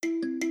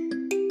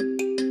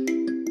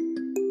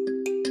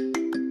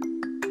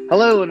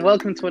Hello and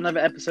welcome to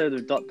another episode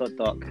of Dot Dot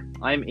Doc.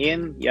 I'm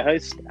Ian, your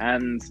host,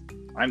 and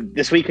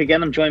this week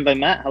again. I'm joined by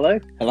Matt. Hello.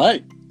 Hello.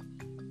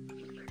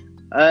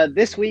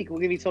 This week we're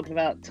going to be talking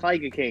about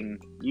Tiger King.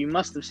 You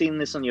must have seen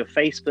this on your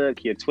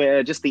Facebook, your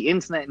Twitter, just the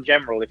internet in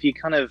general. If you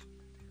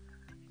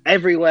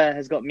everywhere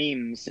has got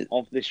memes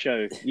of this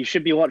show. You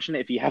should be watching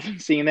it if you haven't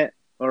seen it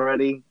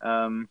already.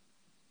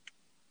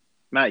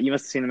 Matt, you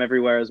must have seen them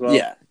everywhere as well.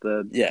 Yeah,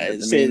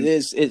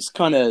 it's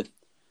kind of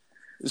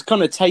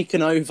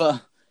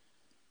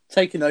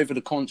taken over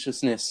the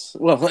consciousness.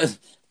 Well,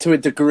 to a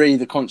degree,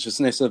 the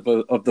consciousness of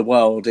the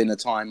world in a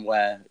time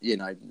where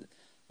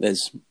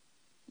there's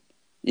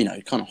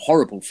kind of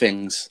horrible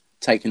things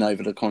taking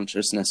over the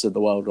consciousness of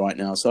the world right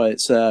now. So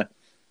it's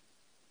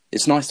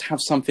nice to have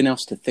something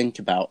else to think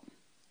about.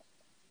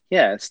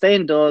 Yeah, stay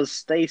indoors,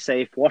 stay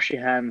safe, wash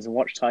your hands, and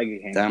watch Tiger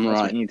King. Damn That's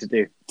right. what you need to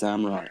do.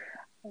 Damn right.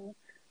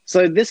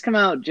 So this came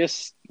out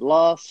just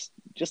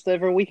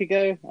over a week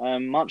ago,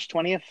 March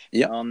 20th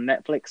on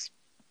Netflix.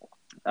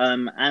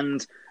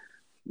 And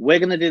we're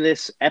going to do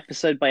this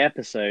episode by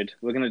episode.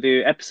 We're going to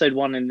do episode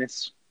 1 in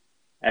this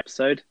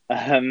episode.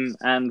 And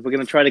we're going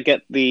to try to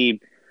get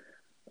the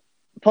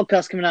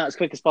podcast coming out as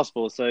quick as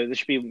possible. So there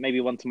should be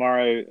maybe one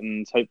tomorrow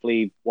and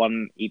hopefully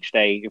one each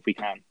day if we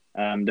can,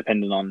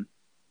 depending on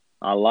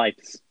our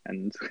lives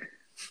and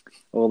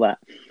all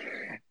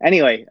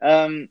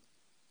that.8anyway,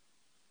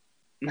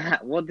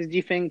 Matt, what did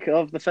you think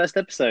of the first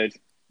episode?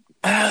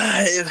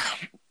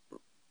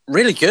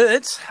 Really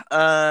good.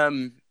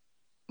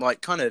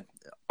 Kind of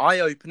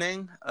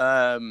eye-opening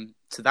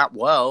to that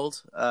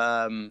world.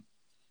 But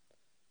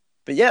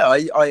yeah,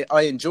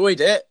 I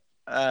enjoyed it.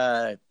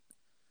 I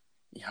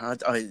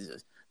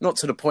not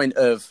to the point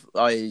of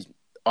I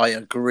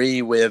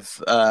agree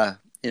with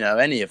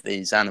any of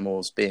these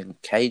animals being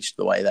caged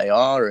the way they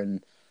are,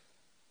 and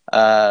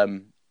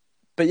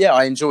but yeah,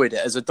 I enjoyed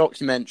it as a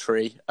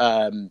documentary.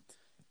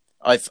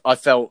 I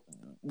felt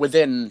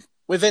within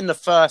the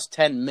first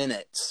 10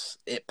 minutes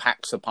it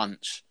packs a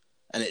punch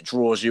and it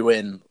draws you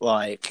in.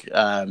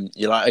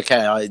 You're like,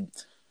 okay,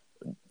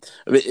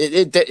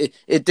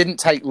 it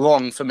didn't take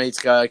long for me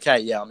to go, okay,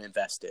 yeah, I'm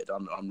invested.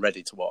 I'm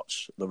ready to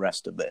watch the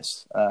rest of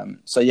this.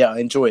 So yeah, I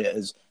enjoy it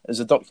as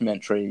a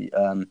documentary.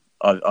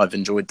 I've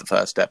enjoyed the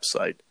first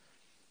episode.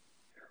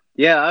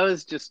 Yeah, I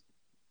was just,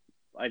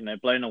 I don't know,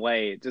 blown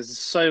away. There's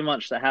so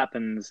much that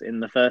happens in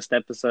the first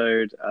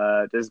episode.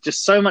 There's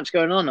just so much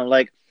going on. I'm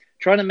like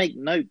trying to make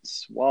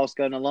notes whilst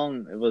going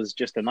along. It was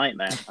just a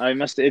nightmare.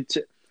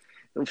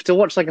 To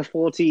watch like a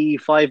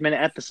 45-minute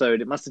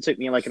episode, it must have took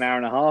me like an hour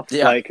and a half.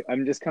 Yeah. Like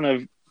I'm just kind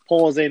of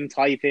pausing,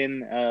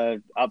 typing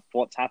up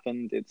what's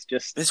happened. It's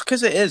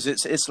because it is.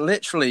 It's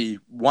literally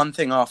one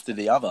thing after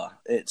the other.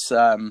 It's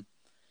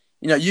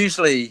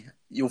usually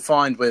you'll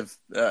find with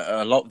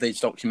a lot of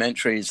these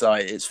documentaries,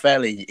 it's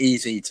fairly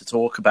easy to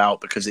talk about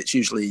because it's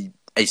usually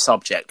one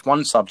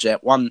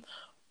subject, one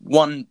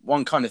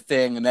kind of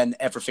thing, and then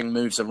everything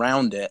moves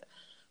around it.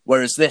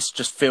 Whereas this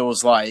just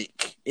feels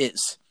like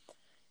it's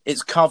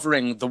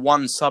covering the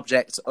one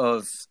subject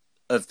of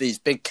these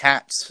big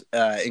cats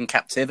in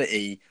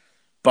captivity,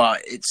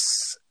 but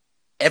it's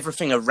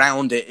everything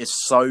around it is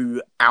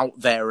so out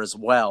there as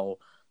well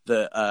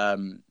that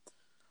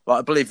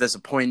I believe there's a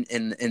point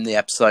in the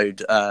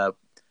episode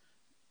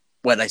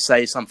where they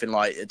say something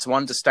like, to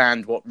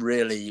understand what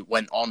really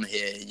went on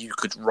here, you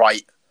could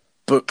write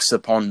books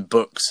upon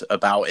books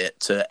about it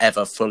to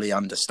ever fully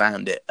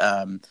understand it.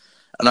 And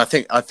I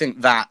think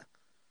that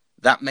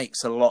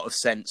makes a lot of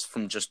sense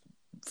from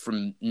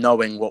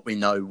knowing what we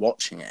know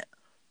watching it.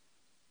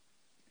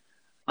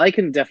 I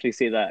can definitely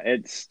see that.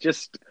 It's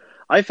just,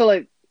 I feel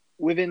like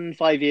within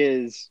 5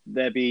 years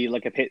there'd be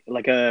like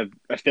a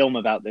film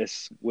about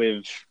this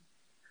with,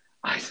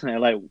 I don't know,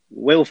 like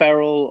Will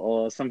Ferrell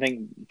or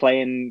something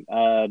playing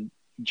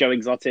Joe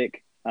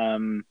Exotic. I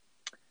don't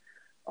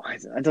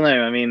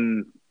know. I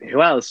mean,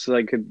 who else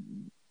could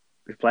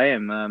play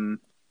him?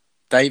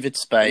 David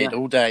Spade,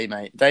 all day,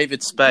 mate.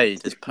 David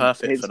Spade is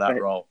perfect for that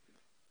role.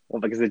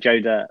 Well, because of Joe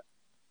Dirt.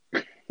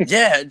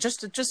 Yeah,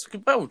 just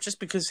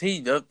because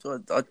he. I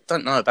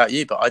don't know about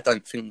you, but I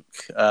don't think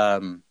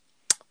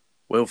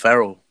Will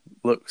Ferrell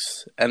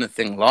looks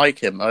anything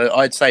like him.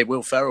 I'd say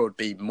Will Ferrell would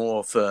be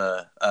more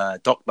for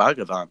Doc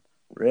Bhagavan,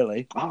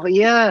 really. Oh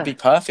yeah, be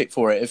perfect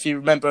for it. If you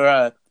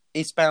remember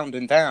Eastbound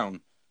and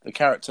Down, the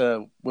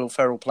character Will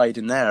Ferrell played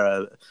in there,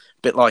 a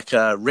bit like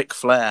a Ric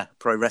Flair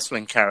pro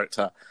wrestling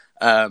character.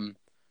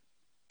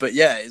 But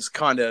yeah, it's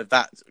kind of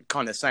that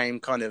kind of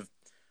same kind of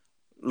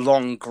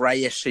long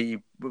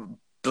greyishy,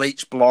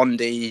 bleach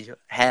blondie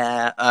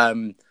hair.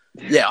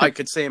 Yeah, I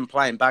could see him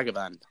playing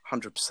Bhagavan,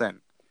 100%.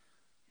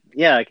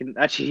 Yeah, I can.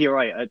 Actually, you're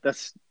right.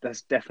 That's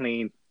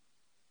definitely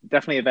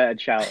a better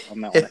shout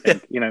on that one. I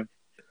think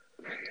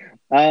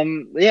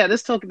Yeah,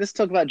 let's talk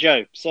about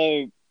Joe.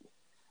 So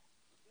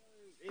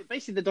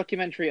basically, the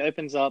documentary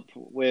opens up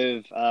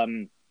with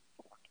the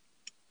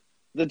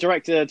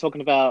director talking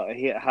about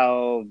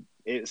how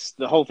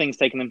the whole thing's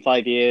taken him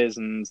 5 years,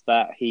 and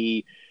that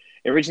he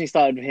it originally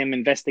started with him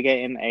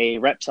investigating a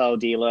reptile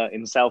dealer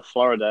in South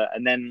Florida,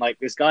 and then like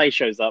this guy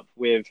shows up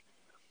with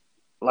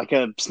like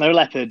a snow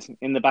leopard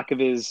in the back of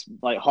his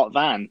like hot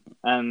van,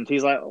 and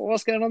he's like,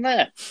 "What's going on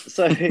there?"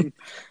 So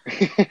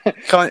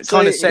kind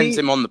of sends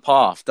him on the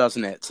path,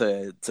 doesn't it?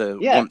 To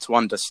want to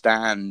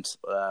understand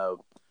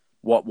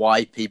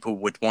why people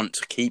would want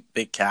to keep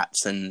big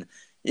cats, and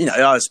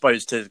I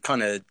suppose to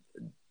kind of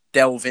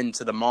delve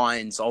into the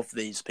minds of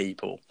these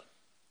people.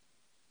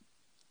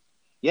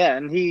 Yeah,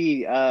 and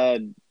he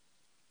obviously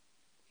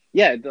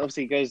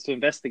goes to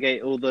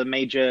investigate all the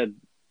major,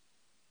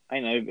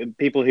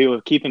 people who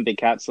are keeping big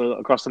cats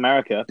across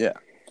America. Yeah.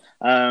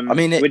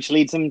 Which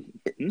leads him.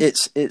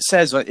 It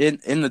says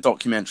in the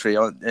documentary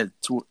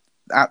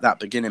at that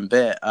beginning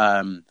bit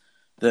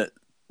that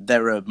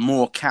there are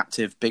more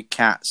captive big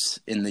cats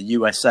in the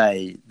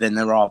USA than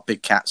there are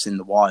big cats in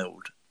the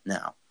wild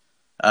now,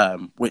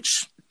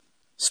 which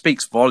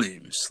speaks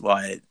volumes.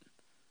 Like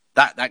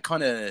that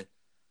kind of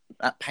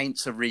that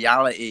paints a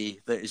reality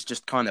that is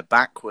just kind of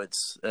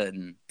backwards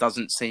and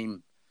doesn't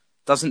seem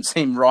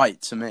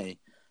right to me.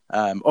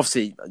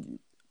 Obviously,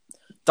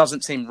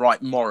 doesn't seem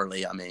right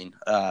morally. I mean,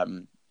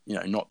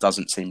 not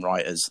doesn't seem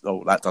right as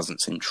that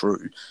doesn't seem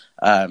true.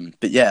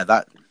 But yeah,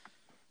 that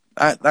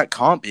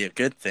can't be a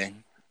good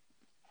thing.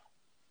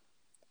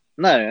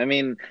 No, I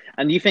mean,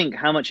 and you think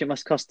how much it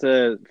must cost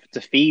to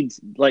feed,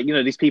 like,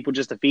 these people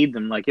just to feed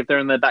them, like if they're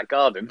in their back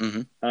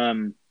garden,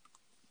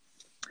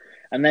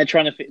 and they're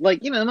trying to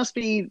like,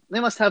 they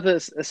must have a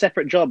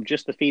separate job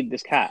just to feed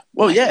this cat.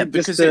 Well, yeah,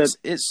 because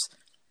it's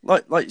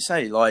like you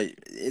say, like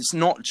it's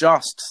not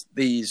just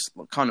these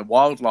kind of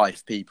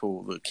wildlife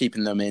people that are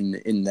keeping them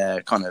in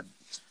their kind of,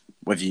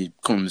 whether you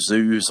call them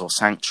zoos or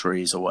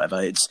sanctuaries or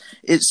whatever.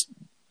 It's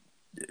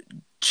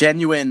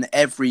genuine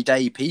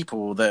everyday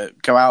people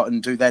that go out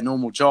and do their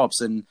normal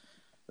jobs, and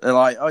they're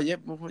like, oh yeah,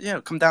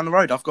 come down the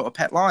road, I've got a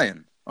pet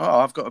lion,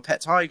 oh, I've got a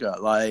pet tiger.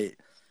 Like,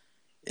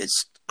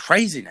 it's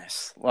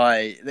craziness.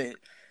 Like,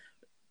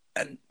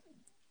 and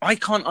I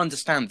can't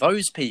understand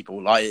those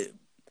people. Like,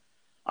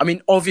 I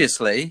mean,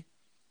 obviously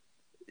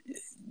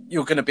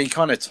you're going to be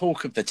kind of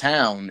talk of the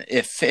town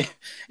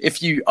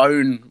if you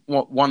own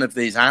one of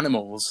these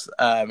animals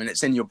and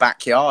it's in your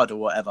backyard or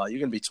whatever. You're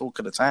going to be talk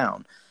of the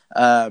town.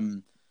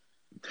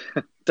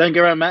 Don't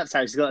go around Matt's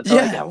house. He's got a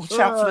tiger. Yeah, watch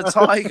out for the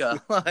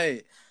tiger.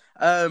 Like,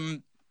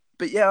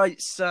 but yeah,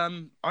 it's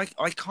I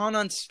can't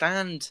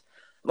understand.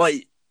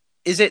 Like,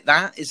 is it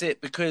that? Is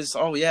it because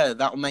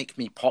that'll make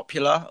me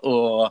popular,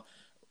 or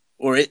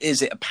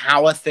is it a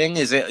power thing?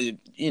 Is it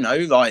you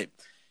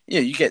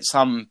get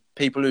some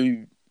people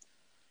who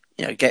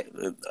get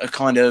a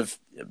kind of,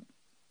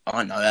 I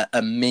don't know,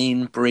 a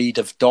mean breed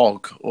of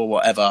dog or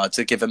whatever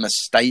to give them a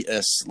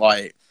status,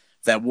 like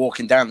they're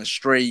walking down the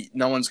street,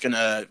 no one's going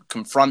to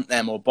confront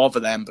them or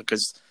bother them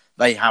because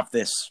they have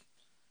this,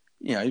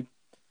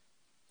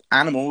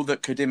 animal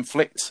that could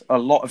inflict a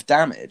lot of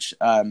damage.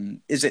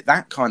 Is it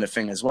that kind of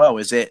thing as well?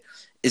 Is it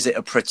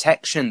a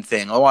protection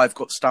thing? Oh, I've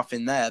got stuff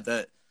in there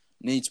that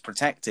needs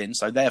protecting,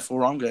 so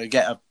therefore I'm going to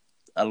get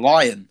a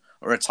lion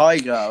or a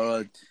tiger,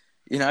 or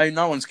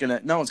no one's gonna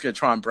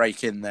try and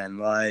break in then.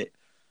 Like,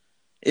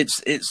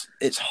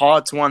 it's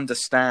hard to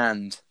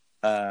understand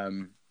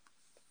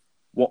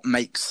what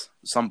makes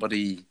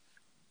somebody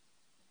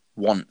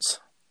want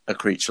a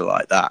creature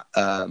like that.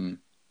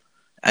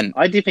 And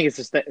I do think it's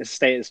a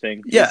status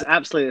thing. Yeah, it's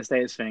absolutely a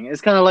status thing.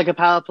 It's kind of like a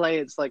power play.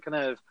 It's like kind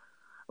of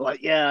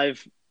like, yeah,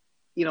 I've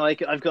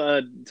got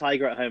a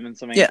tiger at home and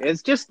something. Yeah.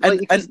 It's just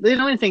like, the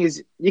annoying thing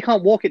is you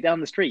can't walk it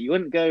down the street. You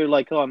wouldn't go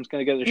like, oh, I'm just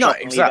going to go to the shop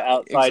and leave it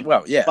outside.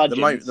 Well, yeah,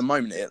 the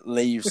moment it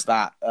leaves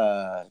that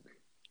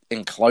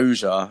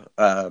enclosure,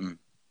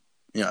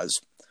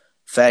 it's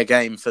fair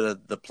game for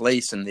the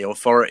police and the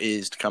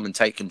authorities to come and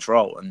take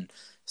control. And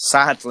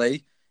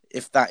sadly,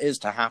 if that is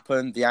to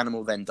happen, the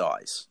animal then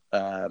dies,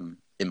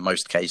 in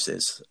most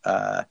cases,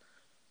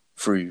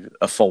 through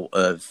a fault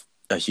of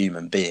a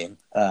human being,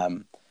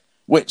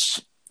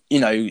 which,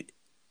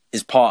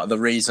 is part of the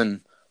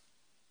reason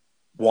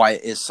why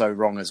it is so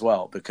wrong as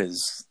well,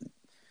 because,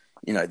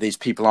 these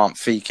people aren't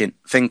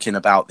thinking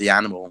about the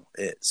animal.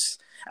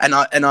 And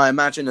I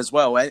imagine as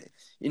well,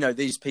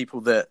 these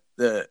people that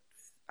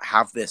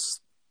have this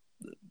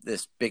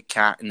big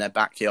cat in their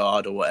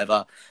backyard or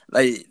whatever,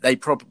 they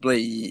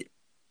probably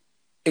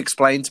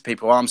explain to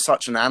people, I'm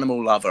such an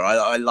animal lover.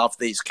 I love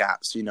these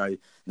cats,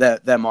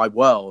 they're my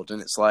world.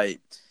 And it's like,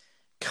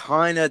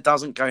 kind of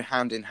doesn't go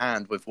hand in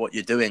hand with what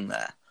you're doing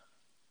there.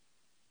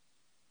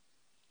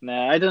 No,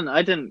 I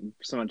didn't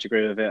so much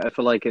agree with it. I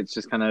feel like it's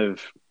just kind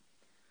of,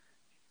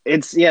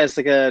 it's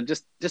like a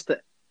just to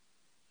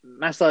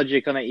massage your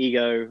kind of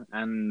ego,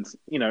 and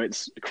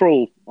it's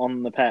cruel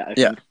on the pet. I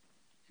think.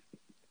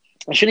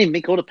 It shouldn't even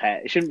be called a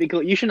pet. It shouldn't be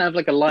called. You shouldn't have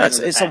like a lion.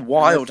 It's a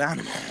wild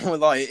animal.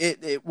 Like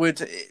it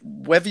would,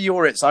 whether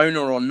you're its owner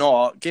or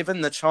not,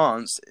 given the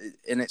chance,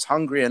 and it's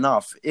hungry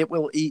enough, it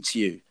will eat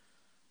you.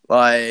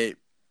 Like,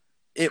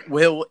 it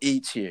will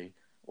eat you,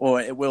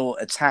 or it will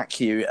attack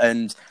you,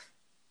 and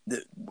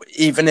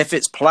even if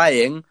it's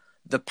playing,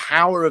 the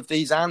power of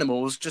these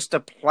animals, just a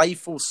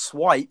playful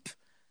swipe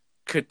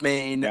could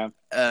mean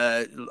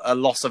a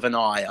loss of an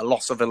eye, a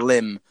loss of a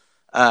limb,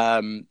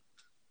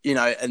 you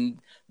know, and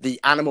the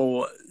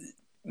animal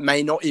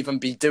may not even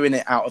be doing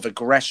it out of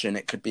aggression.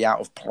 It could be out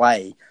of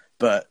play,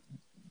 but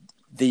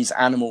these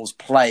animals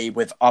play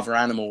with other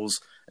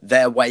animals,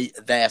 their weight,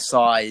 their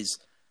size,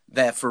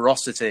 their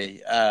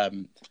ferocity.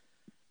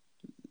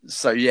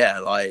 So yeah,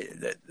 like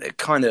it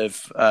kind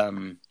of,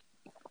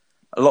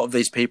 a lot of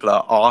these people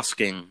are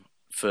asking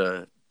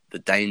for the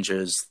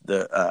dangers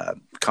that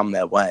come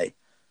their way.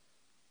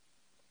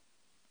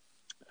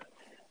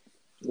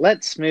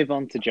 Let's move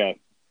on to Joe.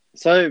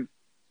 So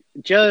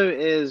Joe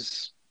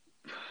is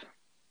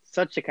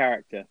such a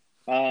character.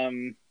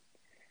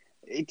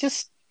 It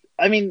just,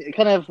 I mean,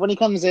 kind of when he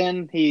comes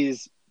in,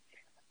 he's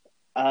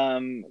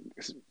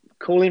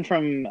calling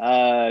from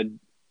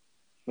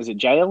was it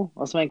jail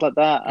or something like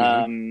that?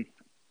 Mm-hmm.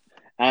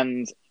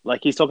 And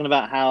like he's talking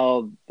about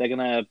how they're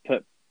gonna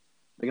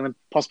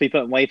possibly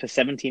put him away for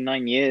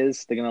 79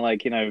 years. They're gonna,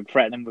 like, you know,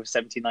 threaten him with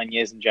 79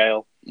 years in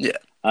jail. Yeah.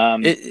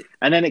 And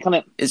then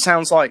it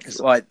sounds like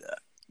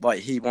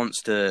he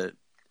wants to,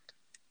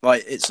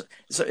 like, it's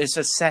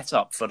a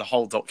setup for the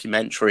whole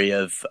documentary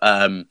of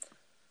like,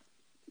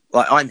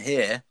 I'm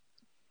here,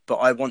 but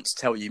I want to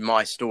tell you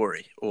my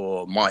story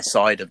or my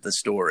side of the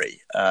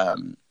story.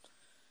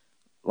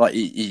 Like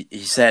he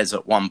says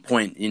at one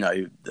point, you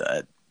know,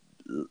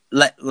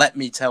 let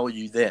me tell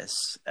you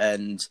this,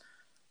 and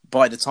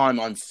by the time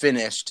I'm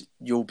finished,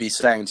 you'll be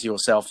saying to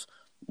yourself,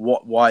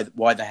 why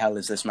the hell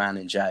is this man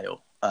in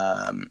jail?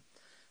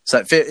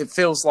 So it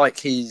feels like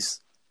he's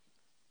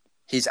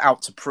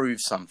out to prove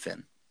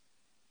something.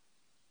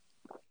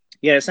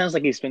 Yeah, it sounds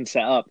like he's been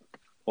set up,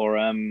 or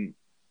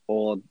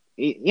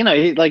you know,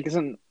 he like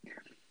isn't.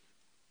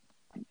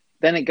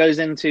 Then it goes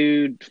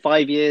into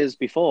 5 years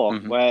before,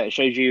 mm-hmm. where it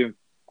shows you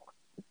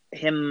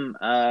him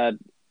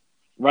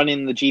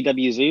running the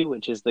GW Zoo,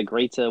 which is the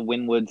Greater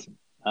Wynwood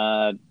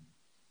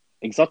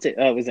Exotic.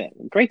 Was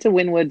it Greater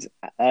Wynwood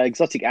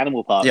Exotic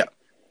Animal Park? Yeah.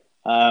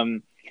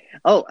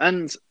 Oh,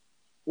 and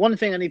one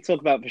thing I need to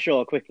talk about for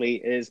sure quickly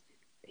is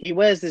he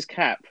wears this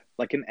cap,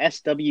 like an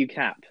SW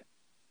cap,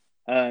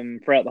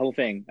 throughout the whole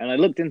thing. And I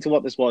looked into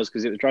what this was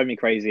because it was driving me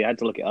crazy. I had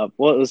to look it up.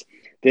 What was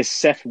this?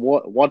 Seth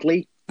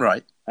Wadley,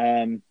 right?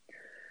 And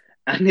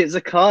it's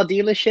a car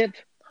dealership.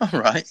 All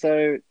right.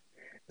 So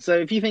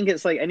if you think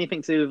it's like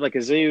anything to do with like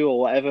a zoo or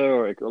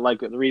whatever, or like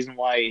the reason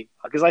why,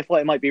 because I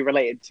thought it might be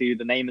related to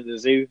the name of the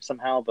zoo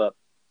somehow, but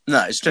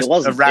no, it's just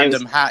a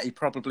random hat he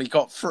probably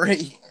got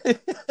free.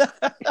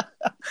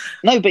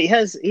 No, but he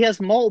has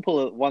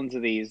multiple ones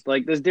of these.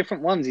 Like, there's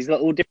different ones. He's got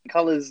all different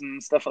colors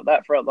and stuff like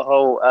that throughout the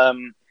whole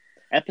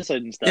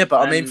episode and stuff. Yeah,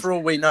 but I mean, for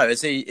all we know,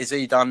 is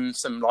he done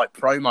some like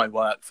promo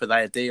work for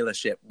their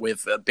dealership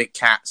with a big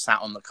cat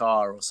sat on the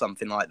car or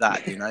something like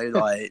that? You know,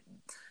 like.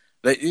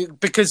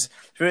 Because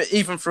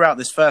even throughout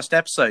this first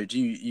episode,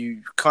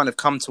 you kind of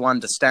come to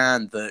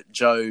understand that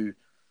Joe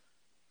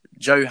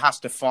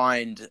has to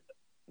find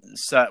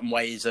certain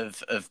ways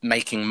of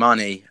making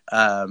money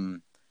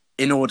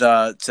in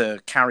order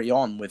to carry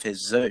on with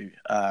his zoo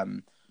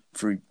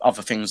through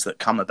other things that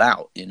come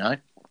about, you know?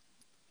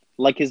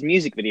 Like his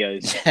music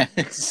videos.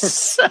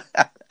 Yes.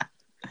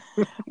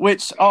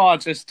 Which are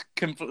just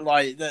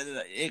like,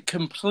 it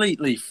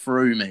completely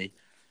threw me.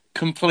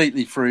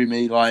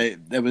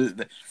 Like, there was...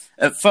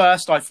 At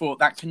first, I thought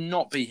that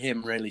cannot be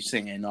him really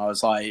singing. I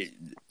was like,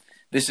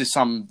 this is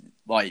some,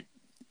 like,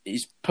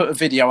 he's put a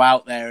video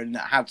out there and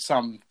had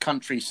some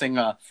country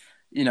singer,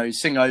 you know,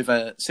 sing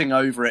over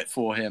it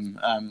for him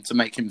to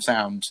make him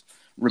sound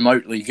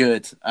remotely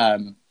good.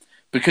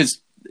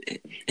 Because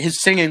his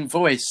singing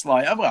voice,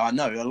 like, well, I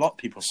know a lot of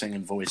people's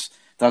singing voice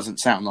doesn't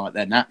sound like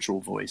their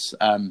natural voice.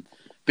 But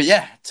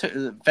yeah,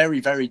 very,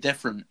 very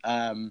different.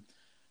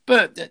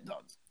 But...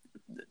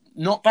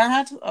 not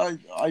bad.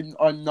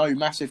 I'm no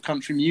massive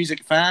country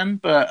music fan,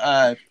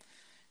 but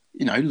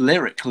you know,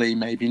 lyrically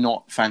maybe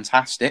not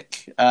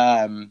fantastic.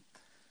 But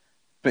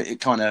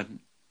it kind of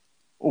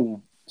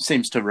all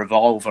seems to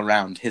revolve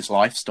around his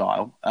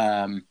lifestyle.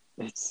 I know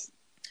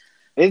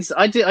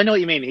what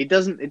you mean. It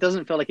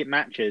doesn't feel like it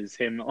matches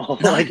him, or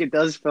no. Like it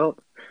does feel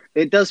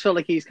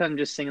like he's kind of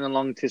just singing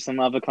along to some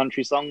other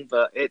country song,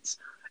 but it's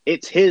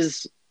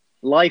his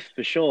life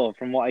for sure,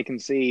 from what I can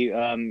see.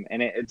 And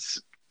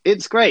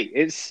it's great.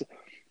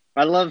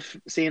 I love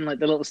seeing like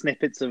the little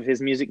snippets of his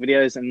music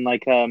videos, and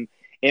like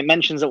it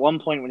mentions at one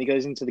point when he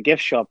goes into the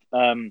gift shop,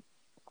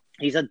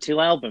 he's had 2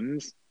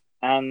 albums,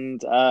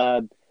 and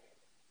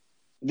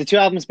the 2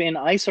 albums being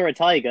I Saw a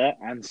Tiger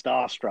and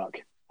Starstruck,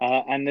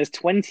 and there's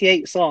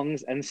 28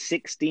 songs and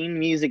 16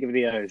 music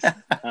videos,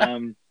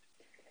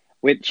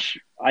 which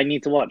I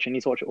need to watch. I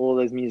need to watch all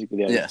those music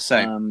videos. Yeah,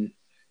 same.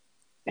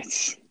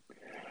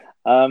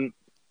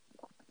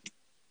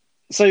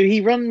 So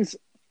he runs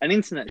an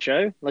internet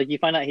show. Like, you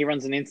find out he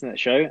runs an internet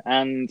show,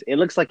 and it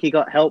looks like he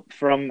got help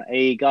from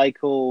a guy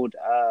called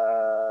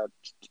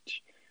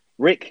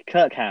Rick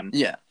Kirkham.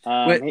 Yeah.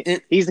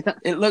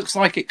 It looks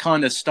like it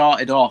kind of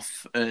started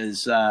off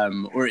as,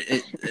 or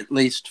at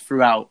least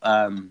throughout,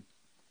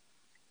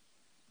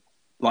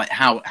 like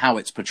how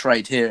it's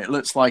portrayed here. It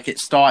looks like it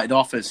started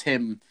off as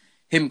him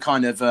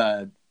kind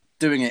of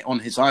doing it on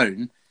his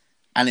own,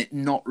 and it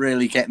not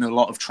really getting a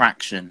lot of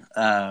traction.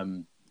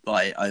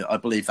 Like I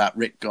believe that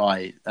Rick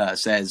guy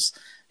says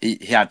he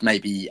had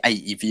maybe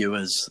 80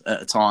 viewers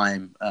at a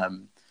time,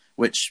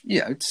 which, you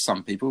know, to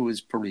some people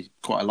is probably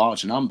quite a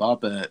large number,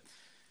 but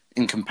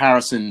in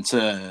comparison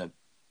to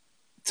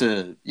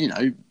you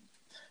know,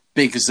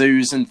 big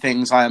zoos and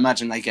things, I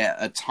imagine they get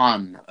a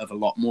ton of a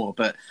lot more.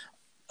 But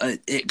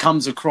it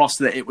comes across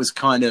that it was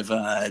kind of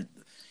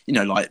you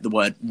know, like the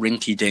word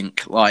rinky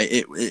dink, like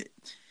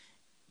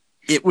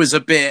it was a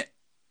bit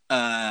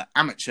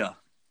amateur,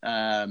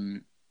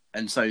 and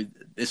so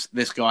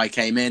this guy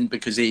came in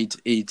because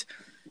he'd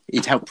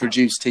helped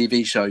produce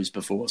TV shows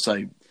before,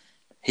 so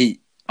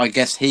I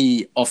guess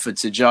he offered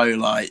to Joe,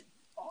 like,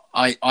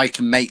 I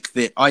can make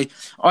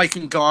I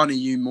can garner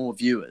you more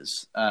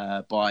viewers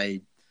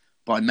by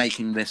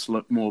making this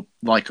look more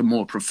like a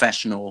more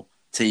professional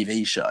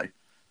TV show.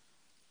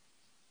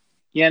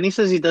 Yeah, and he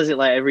says he does it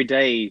like every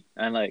day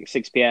at like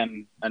 6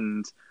 p.m.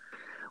 And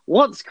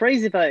what's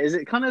crazy about it is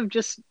it kind of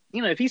just,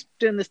 you know, if he's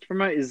doing this to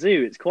promote his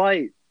zoo, it's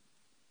quite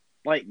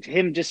like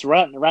him just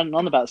ranting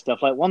on about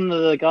stuff. Like one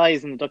of the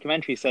guys in the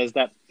documentary says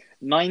that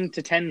 9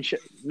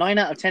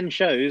 out of 10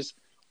 shows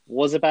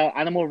was about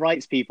animal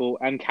rights people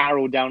and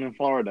Carol down in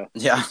Florida.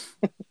 Yeah.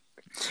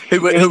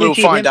 who we'll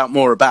find out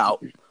more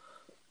about.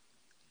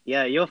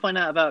 Yeah, you'll find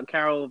out about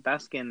Carol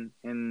Baskin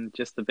in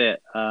just a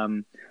bit.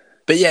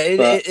 But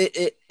yeah,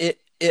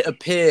 it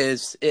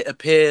appears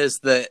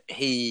that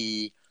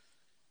he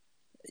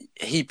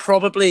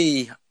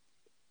probably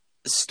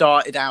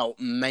started out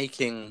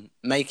making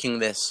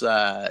this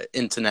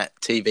internet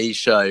TV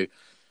show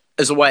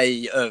as a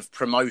way of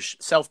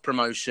self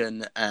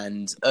promotion,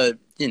 and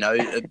you know,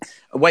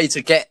 a way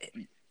to get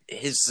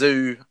his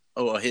zoo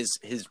or his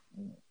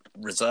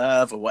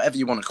reserve or whatever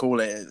you want to call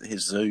it,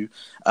 his zoo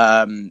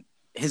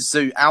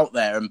out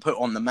there and put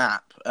on the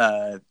map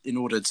in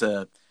order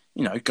to,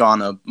 you know,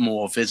 garner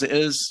more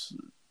visitors,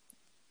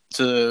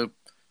 to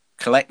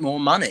collect more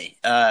money,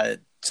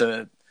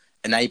 to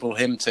enable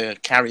him to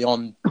carry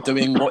on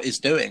doing what he's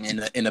doing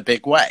in a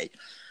big way.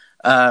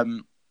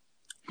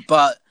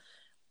 But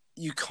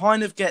you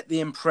kind of get the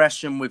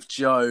impression with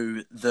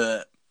Joe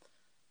that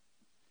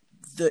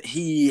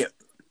he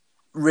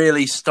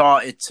really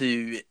started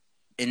to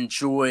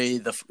enjoy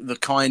the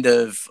kind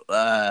of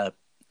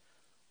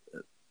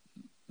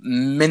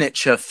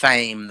miniature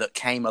fame that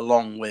came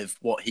along with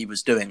what he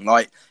was doing.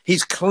 Like,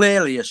 he's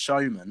clearly a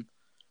showman.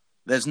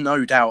 There's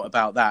no doubt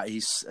about that.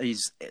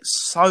 He's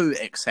so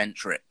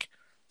eccentric.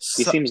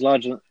 He seems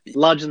larger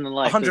than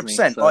life.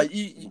 100%. So, like,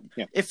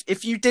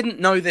 if you didn't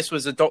know this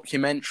was a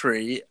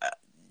documentary,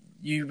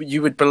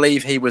 you would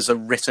believe he was a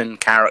written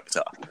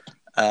character,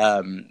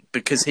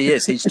 because he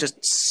is. He's just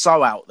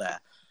so out there.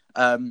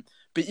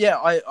 But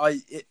yeah,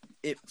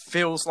 it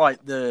feels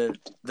like the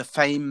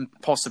fame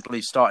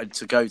possibly started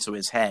to go to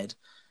his head,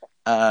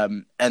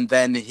 and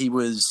then he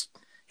was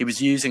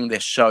using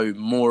this show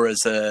more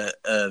as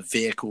a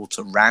vehicle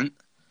to rant,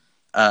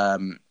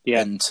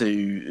 and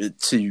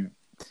to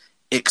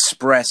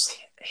express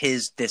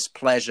his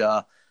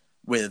displeasure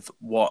with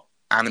what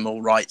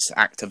animal rights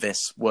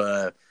activists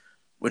were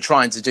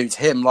trying to do to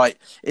him. Like,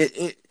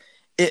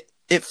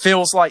 it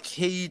feels like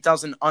he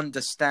doesn't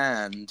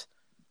understand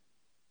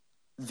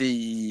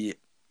the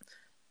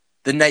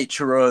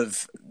nature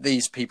of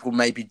these people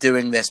maybe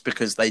doing this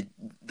because they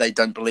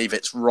don't believe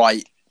it's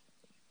right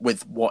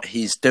with what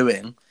he's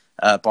doing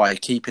by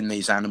keeping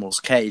these animals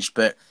caged,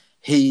 but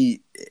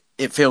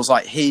it feels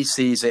like he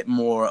sees it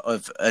more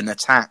of an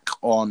attack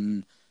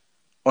on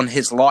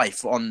his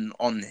life, on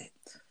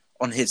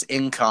his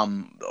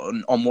income,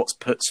 on what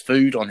puts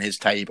food on his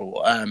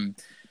table,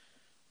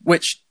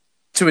 which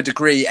to a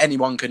degree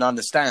anyone can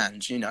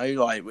understand. You know,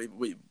 like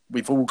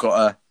we've all got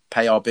to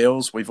pay our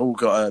bills, we've all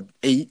got to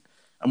eat,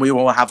 and we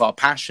all have our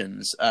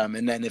passions.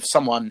 And then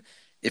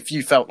if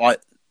you felt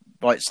like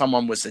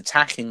someone was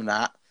attacking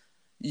that,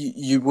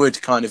 you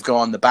would kind of go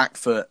on the back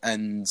foot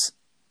and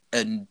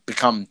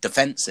become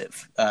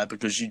defensive,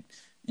 because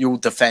you'll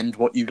defend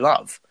what you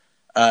love.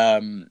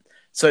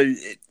 So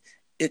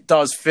it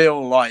does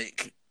feel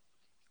like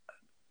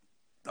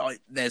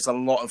there's a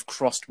lot of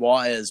crossed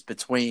wires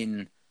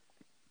between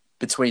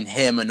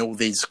him and all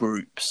these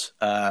groups.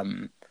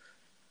 But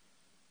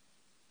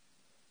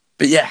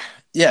yeah,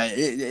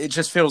 it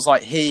just feels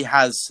like he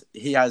has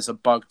a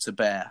bug to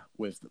bear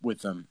with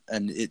them,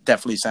 and it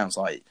definitely sounds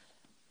like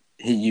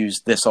he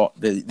used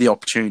the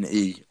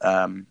opportunity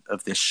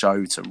of this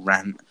show to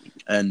rant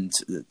and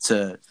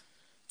to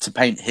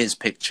paint his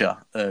picture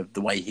of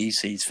the way he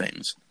sees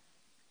things.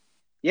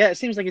 Yeah, it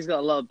seems like he's got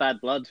a lot of bad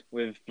blood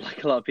with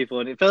like a lot of people,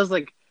 and it feels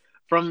like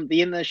from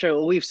the internet show,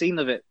 all we've seen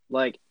of it,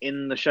 like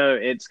in the show,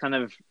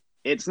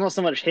 it's not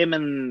so much him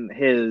and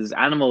his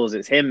animals,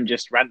 it's him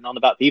just ranting on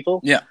about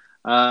people. Yeah.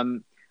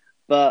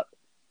 But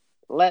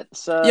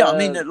let's. Yeah, I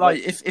mean,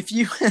 like if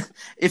you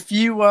if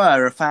you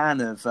were a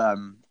fan of a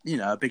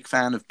big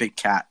fan of big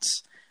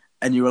cats,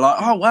 and you were like,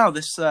 oh wow,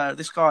 this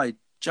guy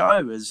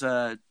Joe is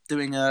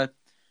doing an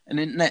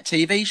internet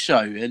TV show,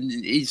 and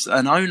he's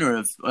an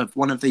owner of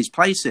one of these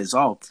places.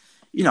 Oh,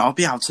 I'll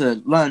be able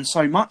to learn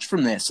so much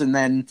from this, and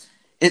then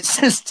it's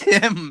just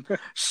him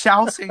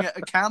shouting at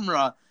a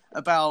camera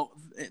about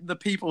the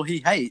people he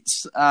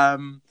hates.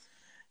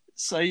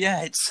 So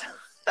yeah,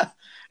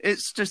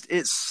 it's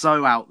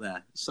so out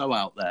there, so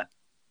out there.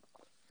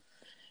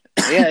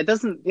 Yeah, it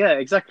doesn't. Yeah,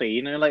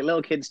 exactly. Like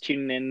little kids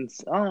tuning in.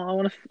 Oh, I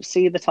want to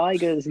see the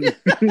tigers and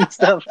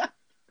stuff.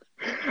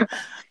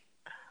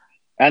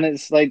 And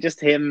it's like just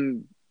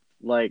him,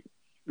 like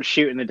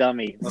shooting the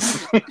dummy,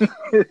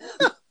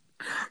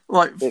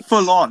 like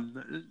full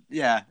on.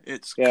 Yeah,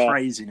 it's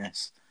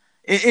craziness.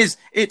 It is.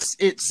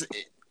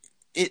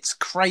 It's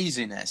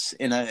craziness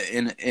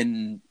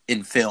in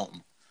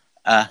film.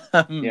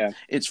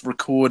 It's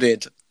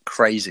recorded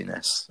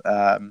craziness.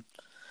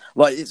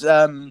 Like it's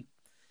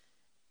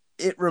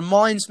it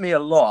reminds me a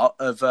lot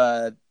of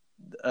a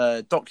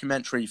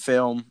documentary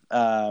film,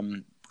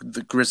 The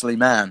Grizzly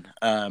Man.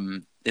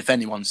 If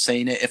anyone's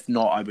seen it, if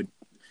not, I would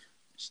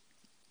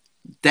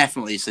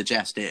definitely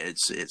suggest it.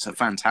 It's a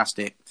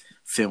fantastic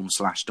film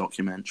 /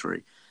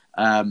 documentary.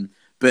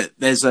 But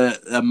there's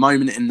a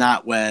moment in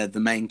that where the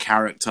main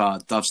character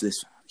does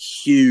this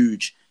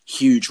huge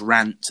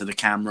rant to the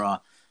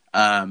camera,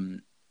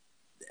 along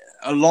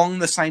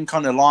the same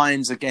kind of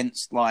lines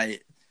against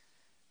like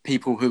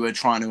people who are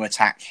trying to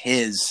attack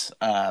his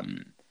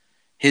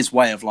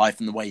way of life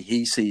and the way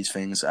he sees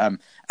things. And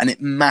it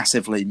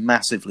massively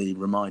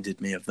reminded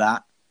me of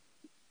that.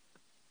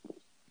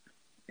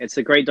 It's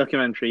a great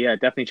documentary. Yeah,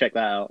 definitely check that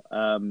out.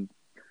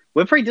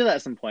 We'll probably do that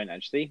at some point,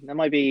 actually. That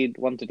might be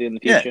one to do in the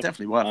future. Yeah,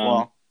 definitely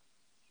worthwhile.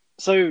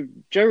 So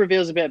Joe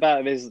reveals a bit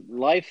about his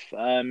life.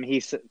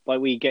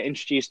 We get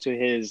introduced to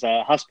his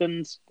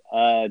husband,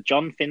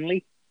 John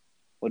Finley.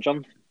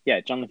 John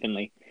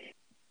Finley.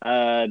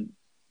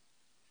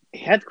 He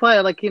had quite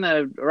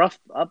a rough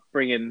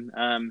upbringing.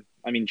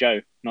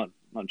 Joe, not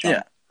John.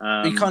 Yeah,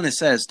 he kind of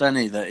says, doesn't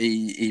he, that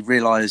he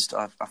realised.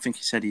 I think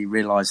he said he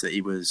realised that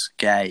he was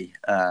gay.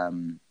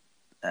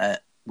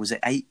 Was it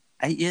 8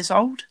 years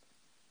old?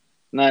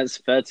 No, it's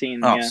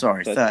 13. Oh,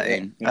 sorry,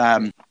 13.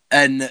 Yeah.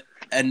 And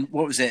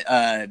what was it?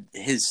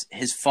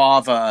 His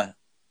father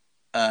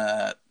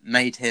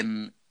made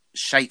him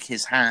shake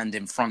his hand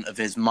in front of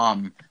his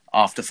mum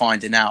after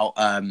finding out.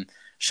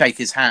 Shake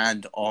his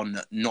hand on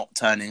not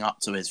turning up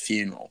to his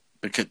funeral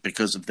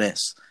because of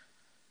this,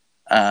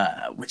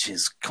 which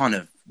is kind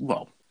of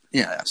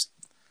that's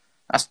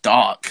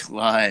dark.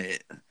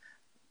 Like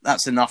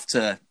that's enough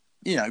to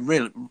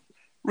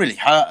really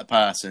hurt a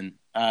person.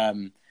 I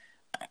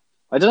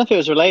don't know if it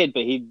was related,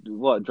 but he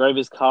drove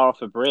his car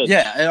off a bridge.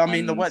 Yeah, I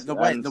mean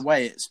the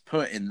way it's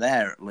put in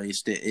there, at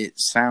least it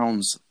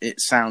sounds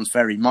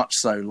very much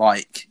so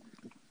like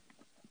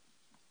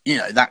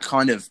that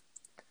kind of.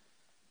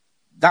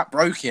 That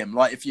broke him.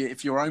 Like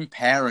if your own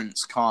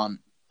parents can't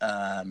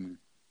kind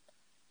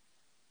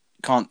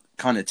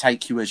of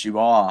take you as you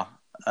are,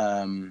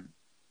 then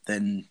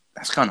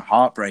that's kind of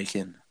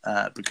heartbreaking.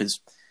 Because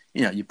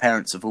your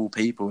parents of all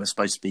people are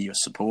supposed to be your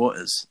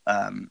supporters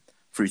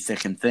through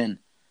thick and thin.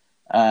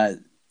 So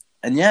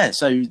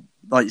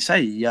like you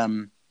say, he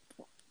went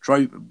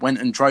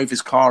and drove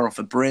his car off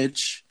a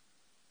bridge.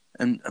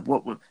 And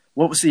what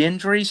was the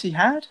injuries he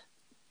had?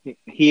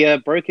 He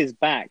broke his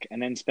back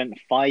and then spent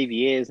 5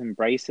 years in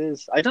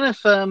braces. I don't know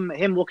if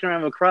him walking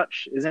around with a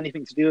crutch is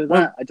anything to do with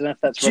that. I don't know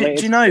if that's related.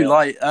 Do you know,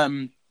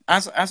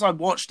 as I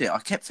watched it, I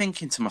kept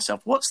thinking to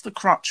myself, what's the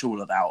crutch all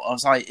about? I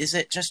was like, is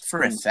it just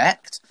for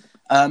effect?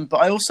 But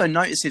I also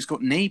noticed he's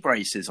got knee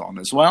braces on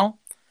as well.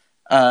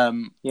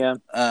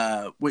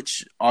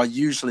 Which are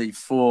usually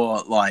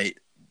for like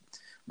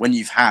when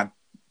you've had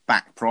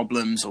back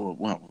problems, or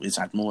he's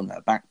had more than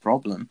a back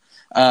problem.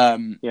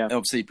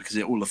 Obviously because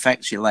it all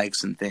affects your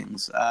legs and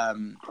things. I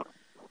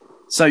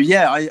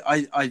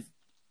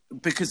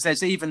because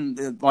there's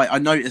even I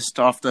noticed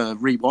after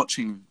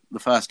rewatching the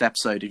first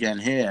episode again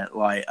here,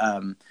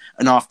 and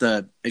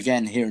after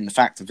again hearing the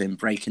fact of him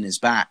breaking his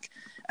back,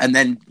 and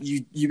then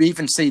you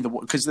even see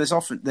because there's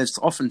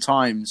often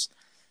times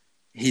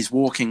he's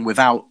walking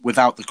without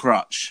the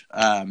crutch,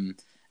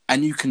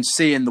 and you can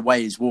see in the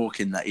way he's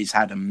walking that he's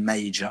had a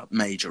major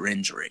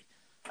injury.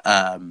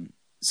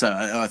 So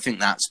I think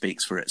that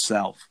speaks for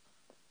itself.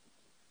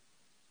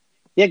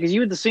 Yeah, because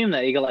you would assume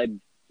that he got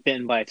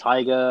bitten by a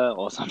tiger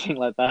or something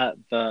like that,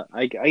 but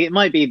it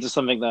might be just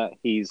something that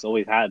he's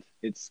always had.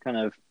 It's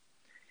hard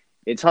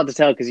to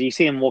tell because you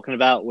see him walking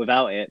about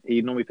without it.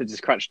 He normally puts his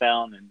crutch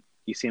down, and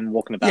you see him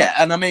walking about. Yeah,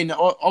 and I mean,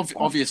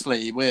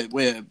 obviously, we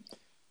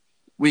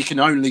can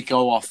only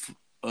go off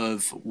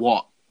of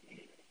what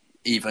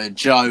either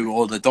Joe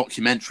or the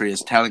documentary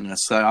is telling us.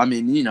 So I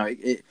mean,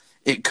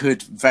 it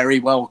could very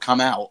well come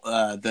out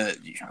that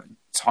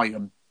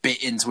tiger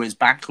bit into his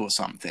back or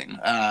something.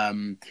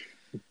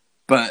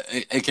 But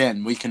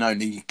again, we can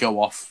only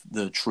go off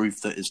the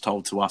truth that is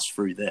told to us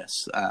through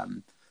this.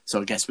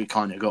 So I guess we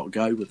kind of got to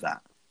go with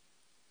that.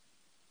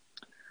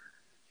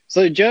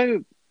 So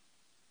Joe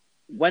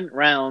went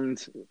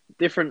round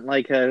different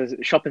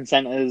shopping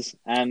centres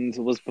and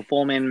was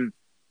performing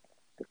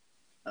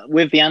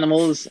with the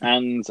animals.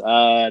 And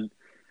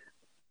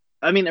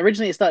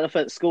originally it started off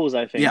at schools,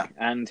 I think. Yeah.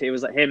 And it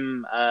was like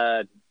him,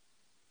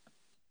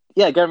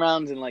 going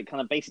around and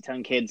kind of basically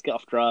telling kids, get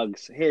off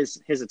drugs.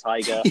 Here's a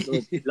tiger,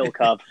 little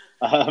cub.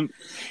 And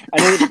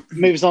then it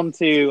moves on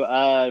to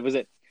was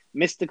it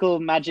Mystical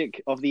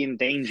Magic of the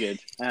Endangered?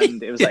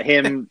 And it was like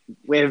him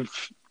with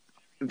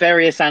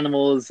various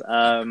animals,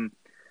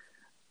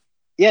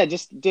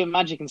 just doing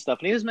magic and stuff.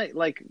 And he was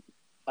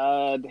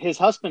his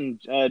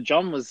husband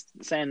John was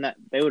saying that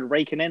they were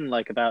raking in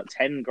about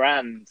 10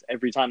 grand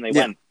every time they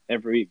went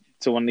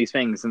to one of these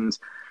things. And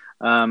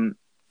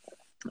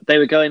they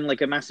were going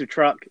a massive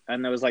truck,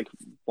 and there was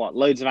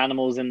loads of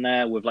animals in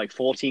there with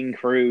 14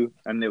 crew,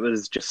 and it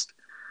was just,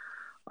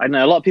 I don't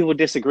know, a lot of people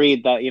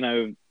disagreed that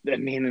in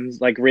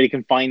really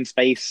confined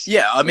space.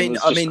 Yeah,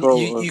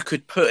 you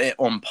could put it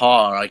on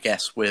par, I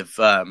guess, with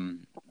I'd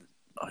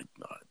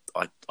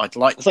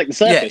like, it's like the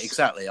circus. Yeah,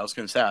 exactly. I was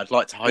going to say I'd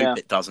like to hope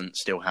it doesn't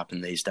still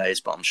happen these days,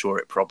 but I'm sure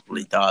it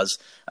probably does.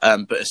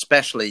 But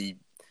especially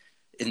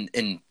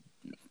in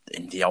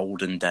the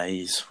olden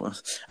days,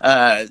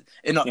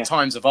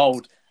 times of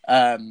old,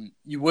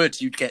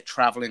 you'd get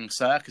traveling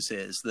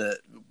circuses that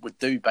would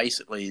do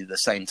basically the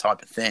same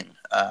type of thing.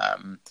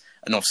 And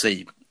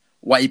obviously,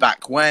 way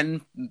back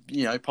when,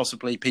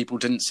 possibly people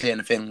didn't see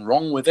anything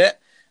wrong with it.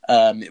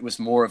 It was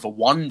more of a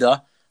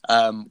wonder.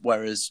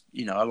 Whereas,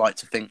 I like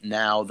to think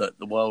now that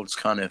the world's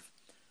kind of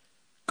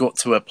got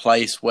to a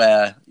place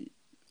where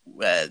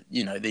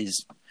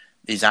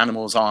these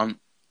animals aren't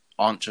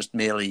just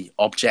merely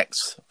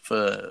objects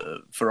for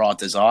our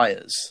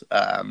desires.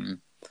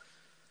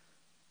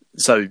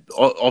 So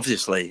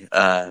obviously,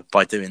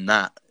 by doing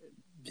that,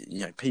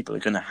 people are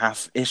going to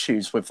have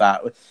issues with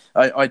that.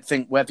 I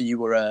think whether you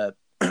were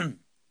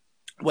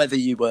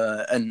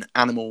an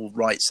animal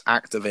rights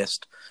activist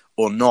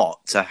or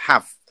not, to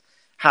have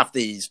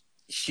these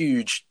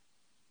huge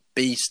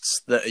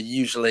beasts that are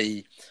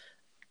usually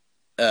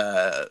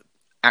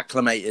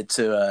acclimated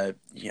to a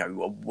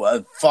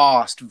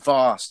vast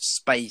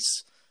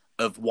space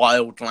of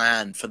wild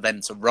land for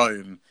them to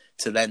roam,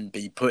 to then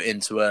be put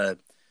into a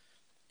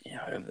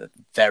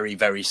very,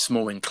 very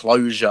small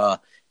enclosure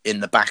in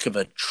the back of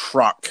a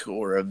truck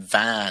or a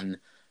van.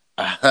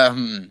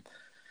 Not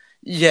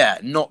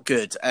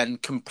good,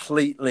 and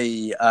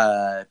completely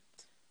a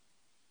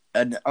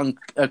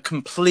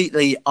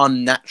completely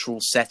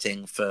unnatural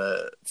setting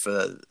for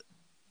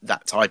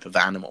that type of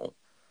animal.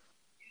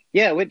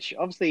 Yeah, which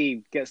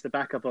obviously gets the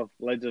backup of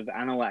loads of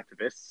animal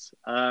activists,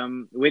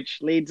 which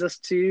leads us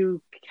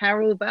to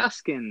Carole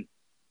Baskin.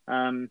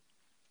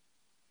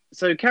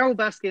 So Carole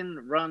Baskin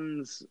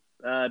runs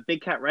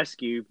Big Cat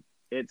Rescue.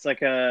 It's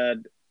like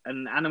an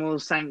animal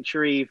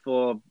sanctuary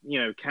for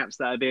cats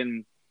that have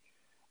been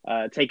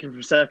taken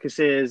from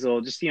circuses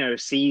or just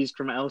seized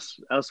from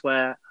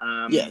elsewhere.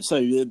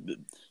 So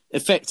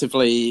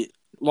effectively,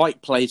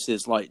 like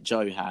places like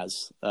Joe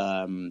has,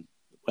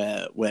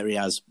 where he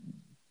has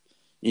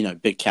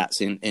big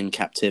cats in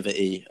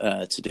captivity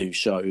to do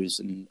shows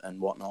and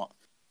whatnot.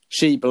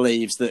 She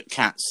believes that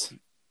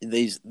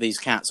these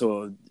cats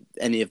or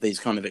any of these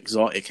kind of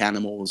exotic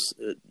animals,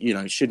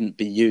 shouldn't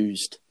be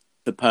used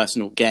for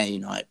personal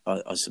gain. I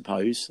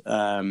suppose.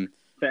 For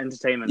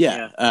entertainment.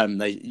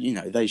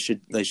 They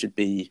should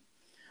be.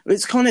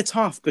 It's kind of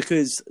tough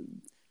because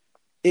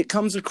it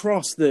comes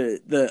across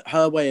that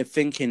her way of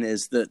thinking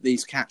is that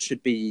these cats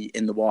should be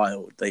in the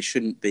wild. They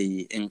shouldn't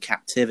be in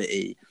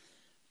captivity.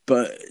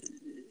 But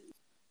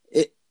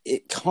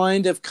it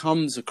kind of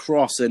comes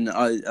across, and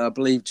I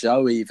believe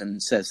Joe even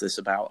says this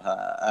about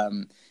her.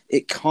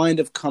 It kind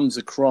of comes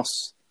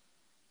across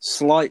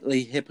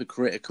slightly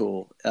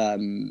hypocritical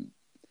in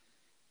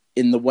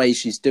the way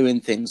she's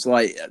doing things.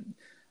 Like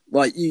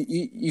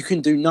you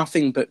can do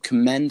nothing but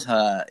commend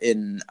her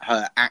in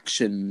her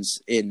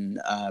actions in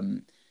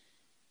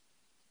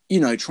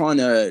trying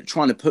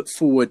to put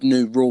forward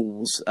new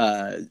rules.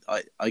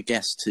 I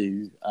guess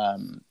to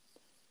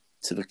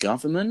the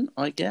government,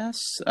 I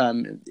guess,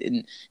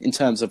 in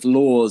terms of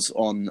laws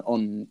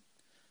on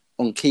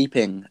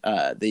keeping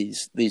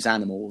these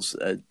animals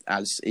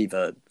as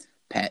either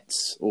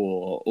pets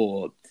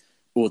or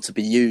to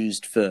be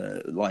used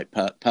for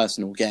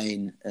personal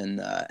gain and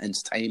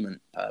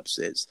entertainment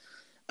purposes.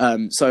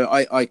 So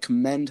I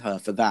commend her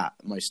for that,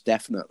 most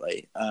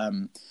definitely.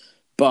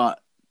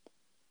 But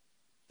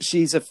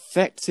she's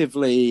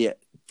effectively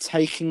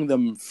taking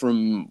them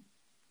from,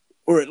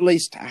 or at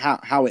least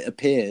how it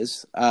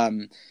appears,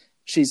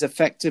 she's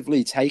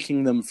effectively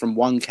taking them from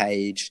one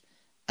cage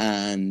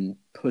and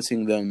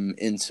putting them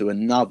into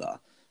another.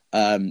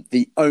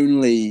 The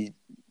only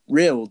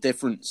real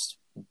difference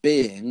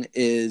being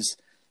is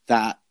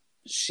that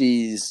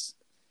she's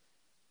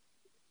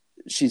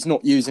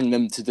not using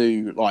them to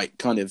do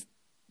kind of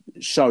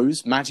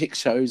shows, magic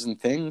shows and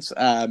things.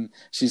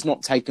 She's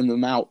not taking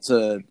them out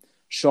to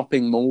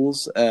shopping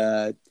malls.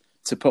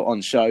 to put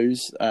on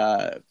shows,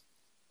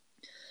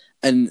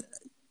 and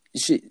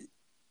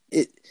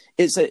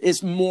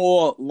it's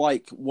more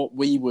like what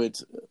we would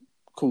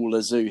call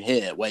a zoo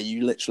here, where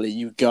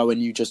you go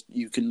and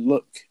you can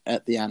look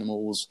at the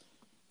animals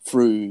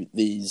through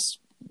these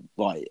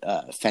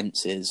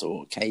fences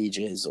or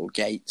cages or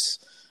gates,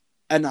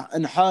 and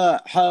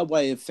her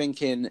way of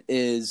thinking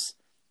is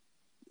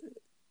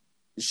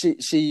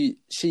she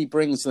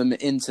brings them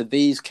into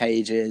these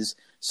cages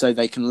so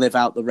they can live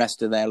out the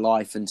rest of their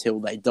life until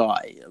they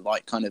die,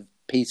 like kind of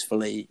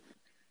peacefully.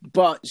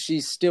 But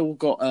she's still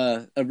got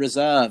a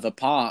reserve, a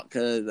park,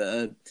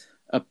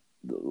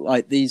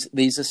 like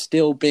these are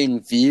still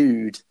being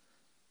viewed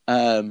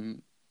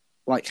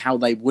like how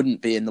they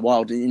wouldn't be in the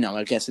wild.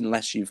 I guess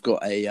unless you've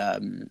got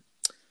a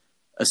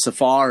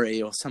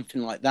safari or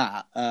something like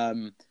that.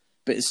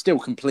 But it's still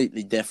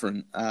completely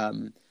different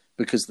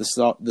because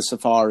the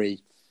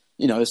safari,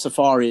 a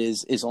safari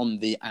is on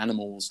the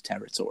animal's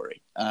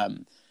territory.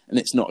 And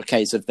it's not a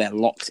case of they're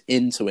locked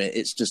into it.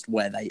 It's just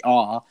where they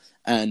are.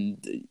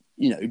 And,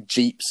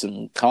 jeeps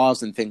and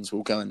cars and things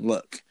will go and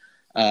look,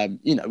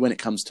 when it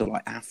comes to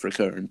like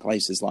Africa and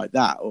places like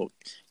that, or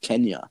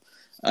Kenya.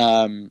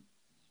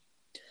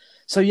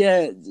 So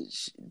yeah,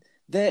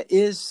 there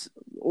is,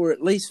 or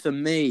at least for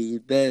me,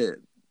 there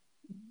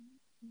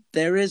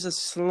is a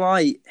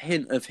slight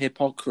hint of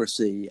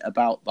hypocrisy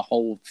about the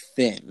whole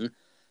thing.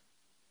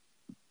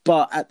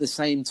 But at the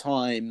same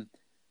time,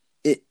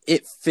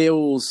 it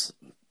feels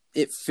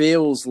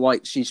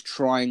like she's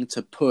trying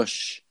to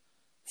push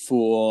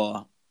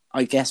for,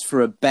 I guess,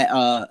 for a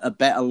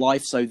better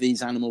life, so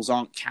these animals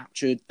aren't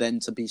captured, then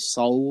to be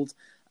sold.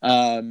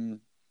 But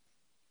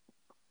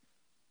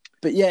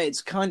yeah,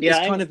 it's kind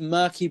of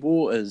murky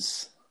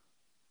waters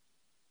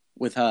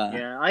with her.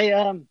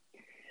 Yeah,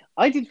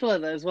 I did feel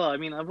like that as well. I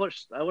mean, I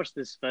watched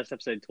this first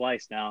episode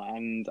twice now,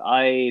 and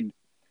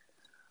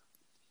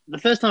the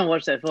first time I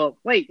watched it, I thought,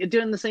 wait, you're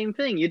doing the same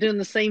thing. You're doing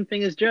the same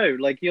thing as Joe.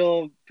 Like,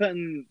 you're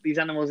putting these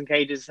animals in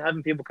cages,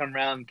 having people come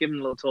around, giving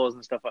them little tours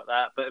and stuff like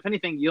that. But if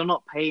anything, you're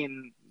not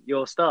paying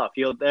your staff.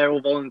 They're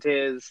all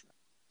volunteers.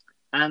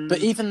 But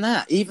even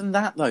that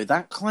though,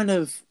 that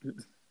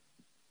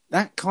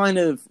kind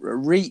of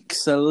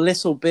reeks a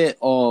little bit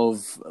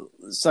of,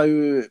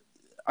 so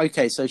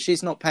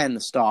she's not paying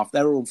the staff.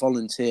 They're all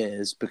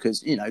volunteers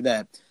because,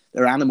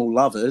 they're animal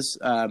lovers.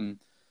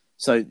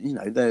 So,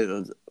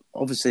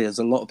 obviously there's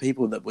a lot of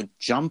people that would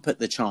jump at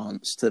the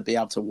chance to be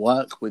able to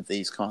work with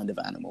these kind of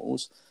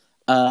animals.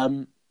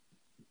 But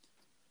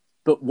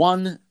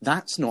one,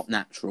 that's not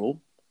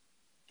natural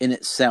in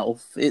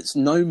itself. It's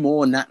no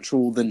more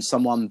natural than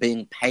someone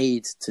being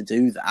paid to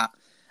do that.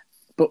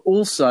 But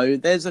also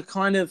there's a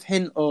kind of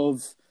hint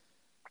of,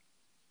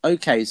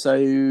 okay, so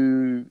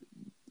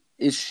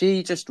is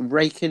she just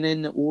raking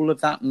in all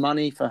of that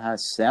money for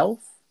herself?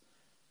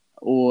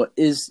 Or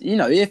is,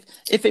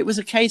 if it was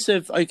a case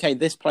of, okay,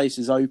 this place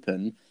is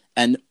open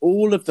and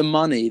all of the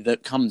money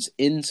that comes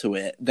into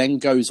it then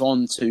goes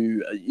on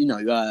to,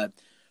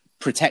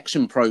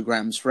 protection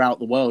programs throughout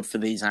the world for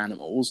these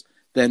animals,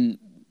 then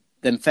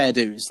fair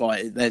dues.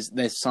 Like,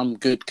 there's some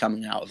good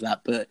coming out of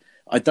that. But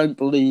I don't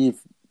believe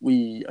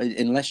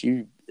unless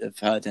you have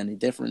heard any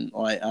different,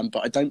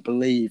 but I don't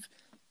believe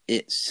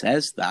it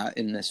says that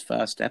in this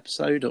first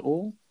episode at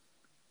all.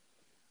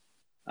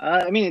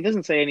 I mean, it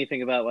doesn't say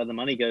anything about where the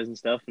money goes and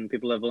stuff, and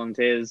people are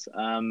volunteers.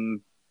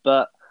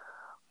 But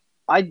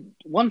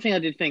one thing I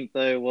did think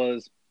though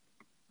was,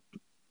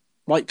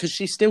 like, because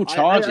she still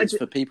charges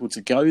for people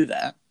to go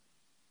there.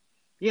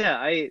 Yeah,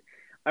 I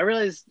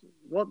realized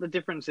what the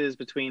difference is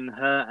between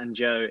her and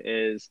Joe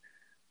is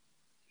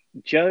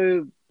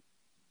Joe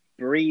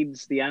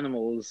breeds the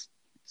animals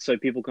so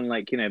people can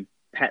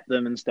pet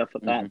them and stuff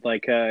like that.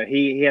 Like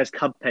he has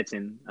cub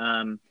petting,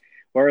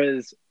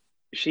 whereas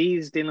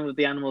she's dealing with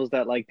the animals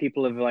that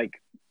people have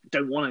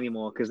don't want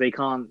anymore because they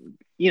can't,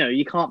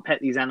 you can't pet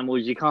these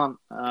animals, you can't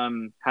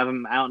have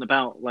them out and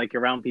about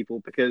around people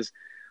because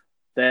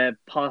they're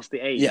past the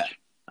age.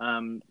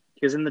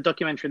 Because in the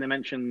documentary they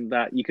mentioned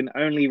that you can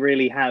only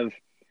really have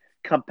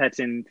cub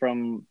petting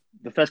from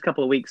the first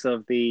couple of weeks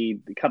of the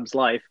cub's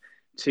life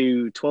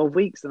to 12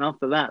 weeks, and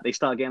after that they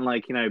start getting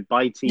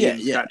bitey and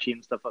scratchy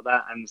and stuff like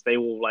that, and they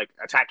will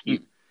attack you.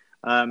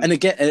 And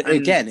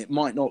again, it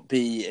might not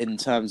be in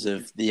terms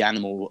of the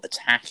animal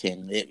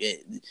attacking.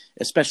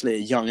 Especially at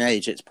a young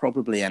age, it's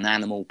probably an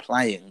animal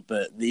playing.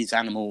 But these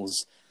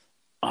animals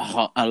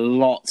are a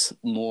lot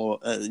more,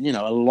 a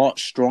lot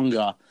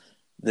stronger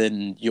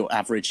than your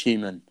average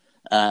human,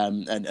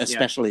 and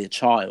especially a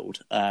child.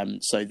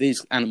 So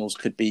these animals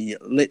could be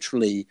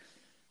literally,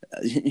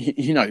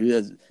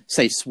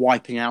 say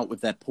swiping out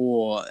with their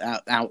paw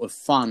out of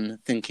fun,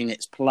 thinking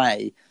it's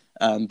play.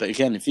 But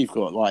again, if you've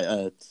got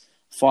a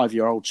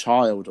 5-year-old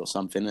child or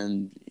something,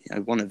 and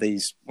one of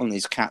these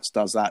cats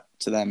does that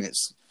to them,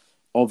 it's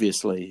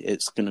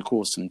going to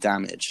cause some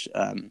damage.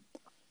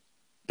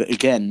 But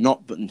again,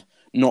 not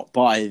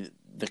by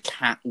the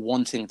cat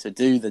wanting to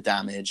do the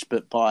damage,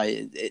 but by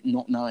it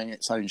not knowing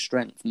its own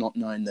strength, not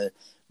knowing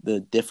the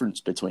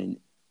difference between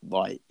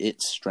like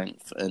its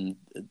strength and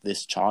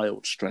this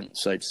child's strength,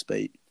 so to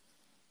speak.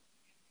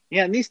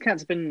 Yeah, and these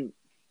cats have been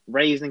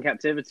raised in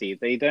captivity.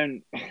 They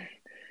don't.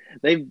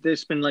 They've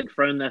just been like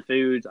thrown their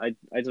food. I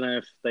don't know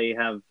if they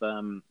have.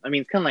 I mean,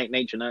 it's kind of like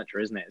nature nurture,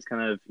 isn't it? It's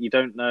kind of, you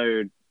don't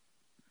know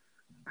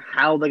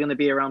how they're going to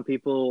be around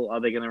people. Are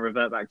they going to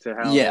revert back to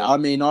how? Yeah, I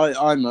mean,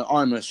 I'm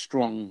a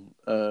strong,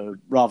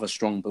 rather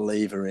strong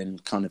believer in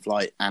kind of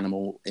like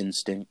animal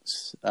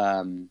instincts.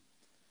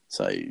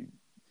 So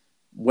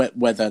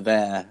whether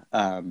they're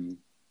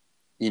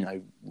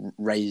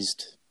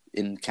raised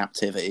in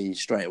captivity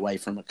straight away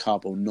from a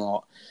cub or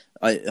not,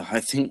 I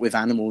think with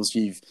animals,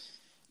 you've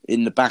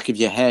in the back of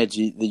your head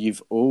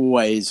you've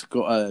always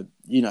got to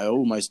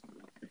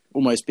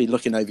almost be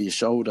looking over your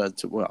shoulder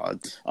to. Well,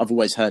 I've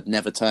always heard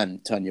never turn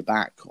your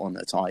back on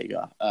a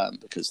tiger,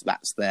 because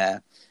that's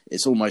there.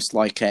 It's almost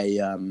like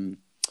a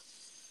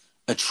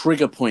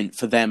trigger point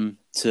for them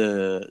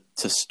to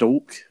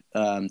stalk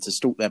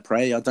their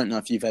prey. I don't know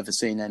if you've ever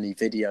seen any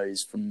videos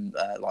from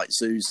like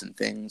zoos and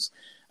things,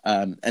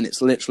 and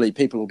it's literally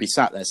people will be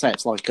sat there. Say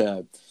it's like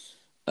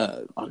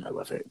I don't know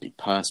whether it be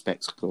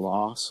perspex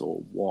glass or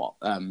what,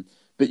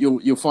 but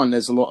you'll find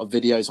there's a lot of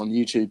videos on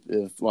YouTube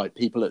of like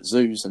people at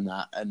zoos and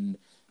that, and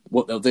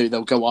what they'll do,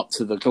 they'll go up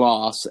to the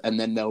glass and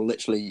then they'll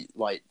literally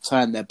like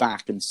turn their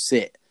back and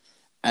sit,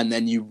 and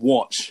then you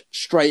watch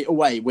straight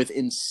away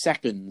within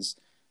seconds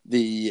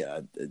the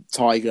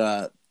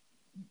tiger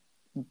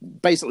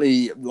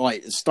basically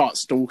like start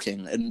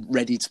stalking and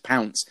ready to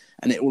pounce,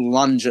 and it will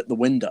lunge at the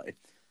window,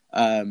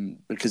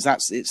 because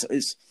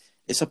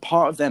it's a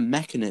part of their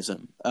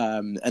mechanism,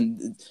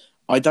 and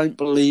I don't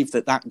believe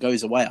that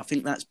goes away. I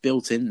think that's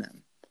built in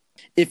them.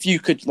 If you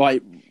could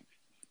like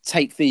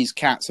take these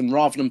cats and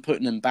rather than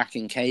putting them back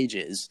in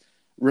cages,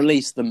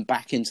 release them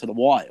back into the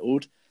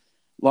wild,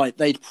 like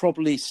they'd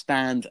probably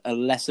stand a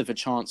less of a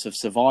chance of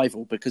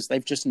survival because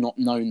they've just not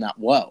known that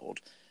world.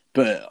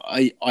 But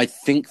I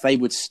think they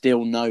would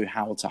still know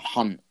how to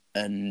hunt,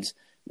 and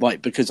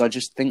like, because I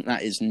just think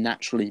that is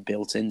naturally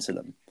built into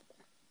them.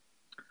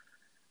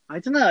 I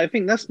don't know. I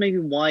think that's maybe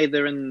why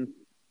they're in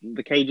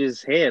the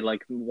cages here,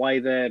 like why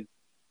they're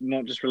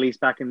not just released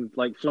back and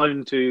like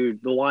flown to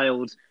the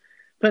wild,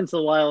 put into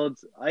the wild.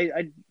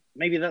 I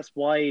maybe that's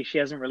why she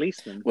hasn't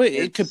released them. Well,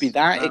 it could be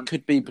that. It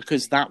could be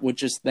because that would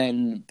just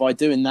then, by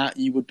doing that,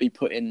 you would be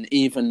putting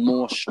even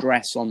more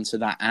stress onto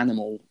that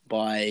animal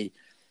by,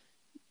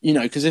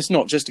 because it's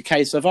not just a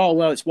case of, oh,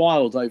 well, it's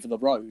wild over the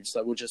road,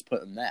 so we'll just put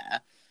them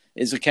there.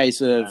 It's a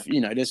case of,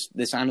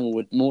 this animal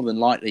would more than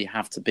likely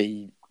have to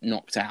be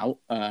knocked out,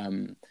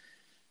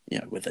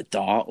 with a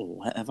dart or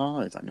whatever.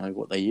 I don't know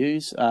what they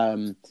use.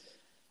 And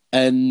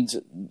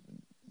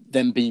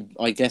then be,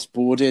 I guess,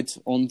 boarded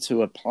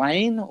onto a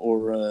plane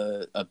or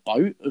a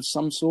boat of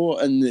some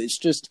sort. And it's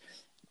just,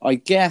 I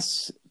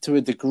guess, to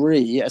a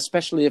degree,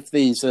 especially if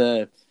these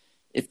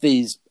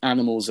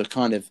animals are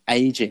kind of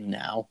aging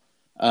now,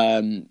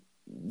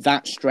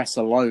 that stress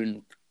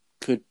alone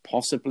could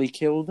possibly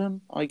kill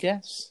them, I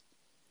guess.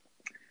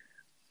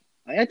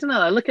 I don't know.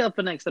 I'll look it up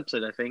for next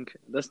episode, I think.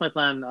 That's my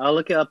plan. I'll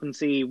look it up and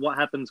see what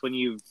happens when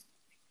you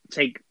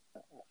take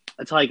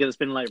a tiger that's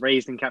been like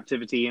raised in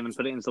captivity and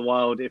put it into the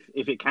wild. If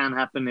it can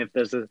happen, if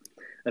there's a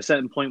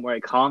certain point where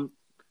it can't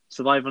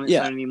survive on its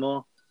own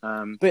anymore.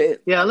 I'll look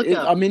it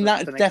up. I mean,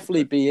 that'd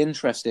definitely be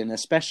interesting,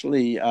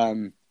 especially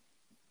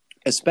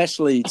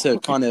to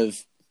kind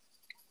of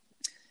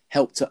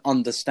help to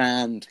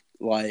understand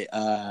like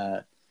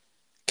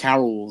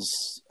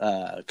Carol's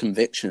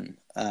conviction.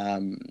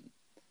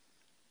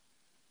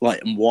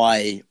 Like, and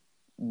why,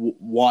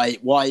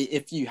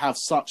 if you have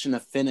such an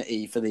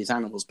affinity for these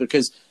animals,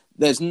 because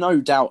there's no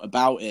doubt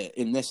about it.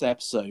 In this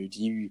episode,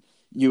 you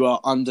are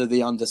under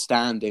the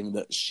understanding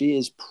that she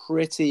is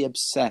pretty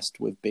obsessed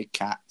with big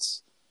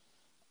cats.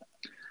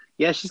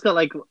 Yeah, she's got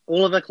like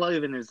all of her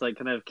clothing is like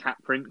kind of cat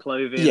print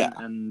clothing,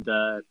 and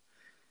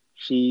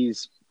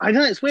she's, I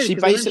don't know, it's weird. She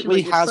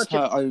basically has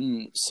her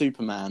own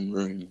Superman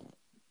room.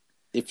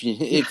 If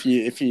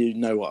you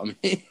know what I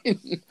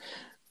mean.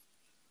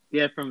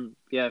 Yeah, from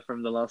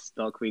the last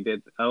doc we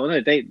did. Oh no,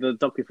 the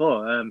doc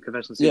before,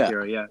 Confessions of a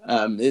Superhero. Yeah,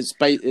 it's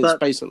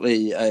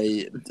basically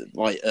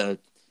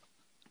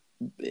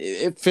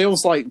it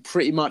feels like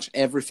pretty much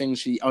everything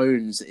she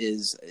owns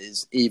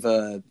is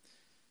either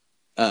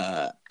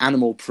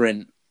animal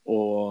print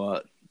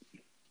or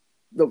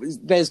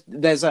there's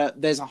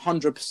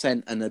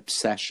 100% an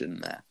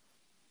obsession there.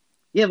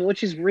 Yeah, but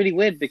which is really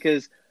weird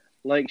because,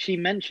 like, she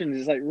mentions,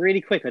 it's like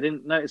really quick. I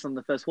didn't notice on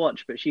the first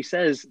watch, but she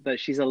says that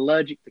she's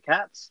allergic to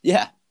cats.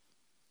 Yeah.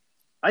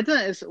 I don't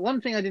know. It's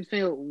one thing I did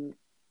feel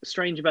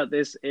strange about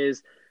this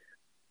is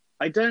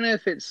I don't know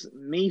if it's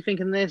me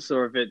thinking this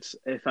or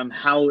if I'm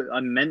how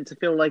I'm meant to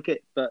feel like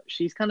it, but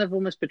she's kind of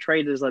almost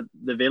portrayed as like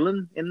the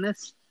villain in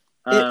this.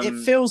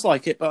 It feels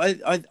like it,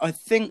 but I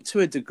think to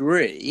a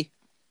degree,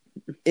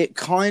 it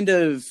kind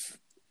of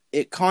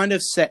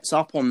sets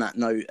up on that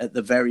note at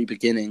the very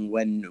beginning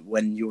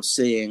when you're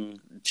seeing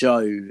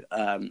Joe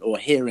or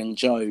hearing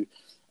Joe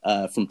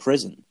from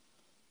prison,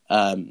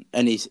 and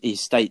he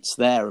states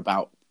there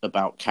about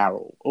about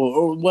Carol,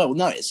 or well,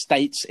 no, it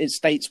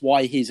states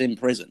why he's in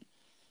prison.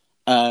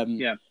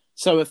 Yeah.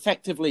 So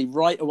effectively,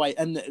 right away,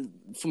 and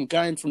from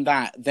going from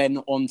that, then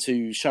on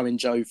to showing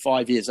Joe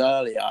 5 years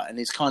earlier, and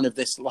it's kind of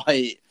this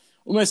like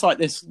almost like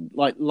this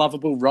like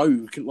lovable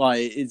rogue. Like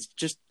it's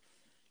just,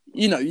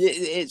 you know,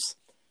 it's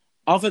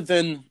other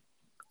than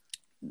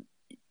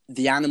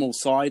the animal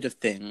side of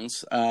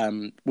things,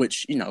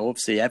 which, you know,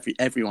 obviously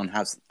everyone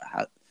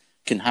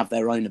can have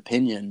their own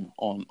opinion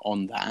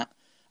on that.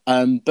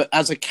 But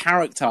as a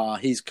character,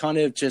 he's kind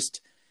of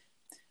just,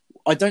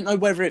 I don't know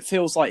whether it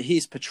feels like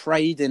he's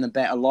portrayed in a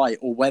better light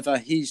or whether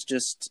he's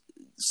just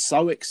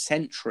so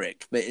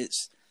eccentric that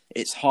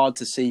it's hard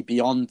to see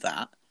beyond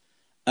that.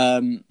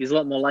 He's a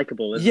lot more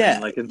likable, isn't he?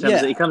 Like in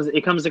terms of,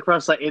 he comes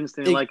across like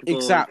instantly likable.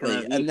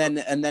 Exactly. And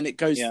then it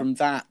goes from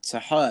that to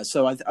her.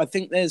 So I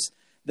think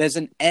there's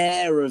an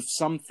air of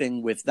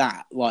something with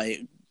that,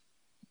 like,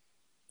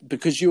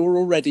 because you're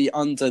already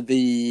under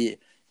the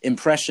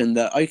impression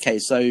that, okay,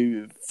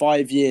 so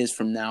 5 years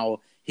from now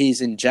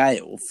he's in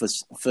jail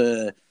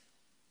for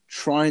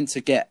trying to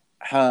get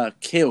her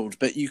killed,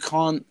 but you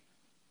can't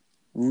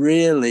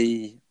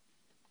really.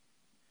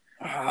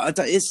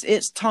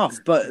 It's tough,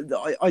 but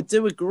I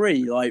do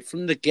agree. Like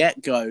from the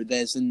get go,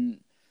 there's an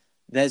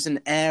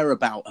air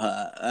about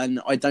her,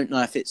 and I don't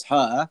know if it's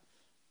her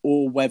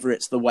or whether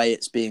it's the way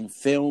it's being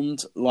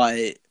filmed.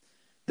 Like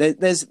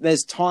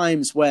there's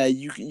times where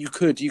you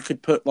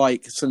could put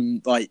like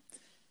some like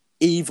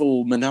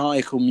evil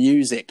maniacal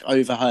music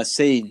over her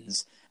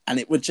scenes, and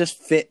it would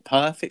just fit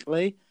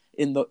perfectly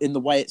in the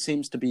way it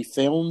seems to be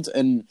filmed,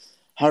 and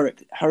her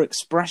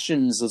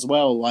expressions as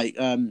well. Like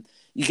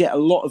you get a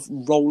lot of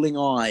rolling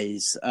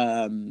eyes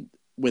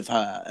with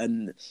her,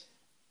 and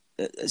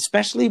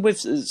especially with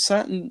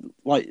certain,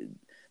 like,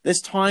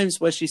 there's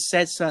times where she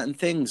says certain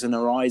things and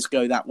her eyes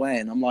go that way,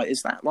 and I'm like,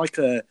 is that like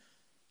a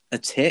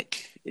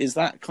tick? Is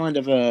that kind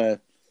of a,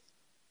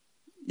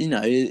 you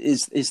know,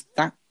 is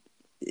that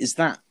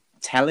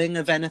telling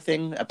of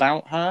anything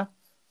about her?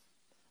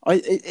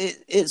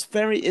 It's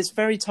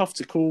very tough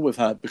to call with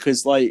her,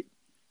 because like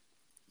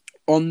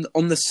on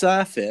the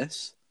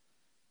surface,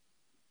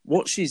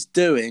 what she's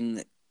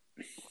doing,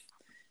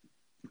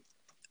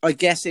 I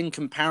guess in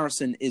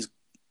comparison is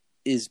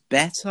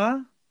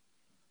better.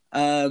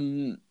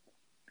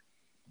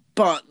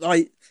 But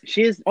like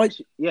she's doing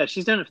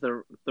it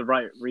for the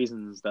right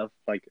reasons and stuff.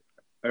 Like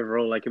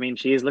overall, like I mean,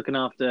 she is looking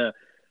after,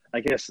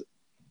 I guess,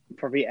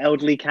 probably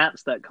elderly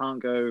cats that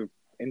can't go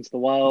into the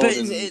wild.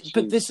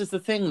 But this is the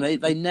thing,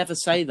 they never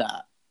say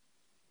that.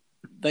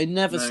 They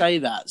never say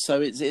that,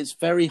 so it's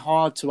very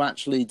hard to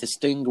actually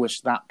distinguish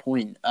that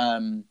point.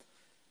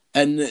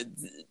 And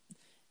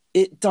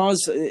it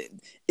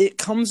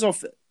comes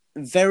off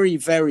very,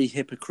 very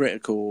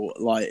hypocritical.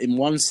 Like in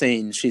one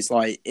scene, she's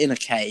like in a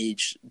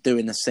cage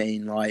doing a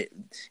scene, like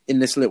in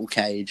this little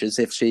cage, as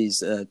if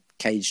she's a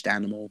caged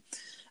animal,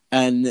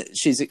 and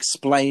she's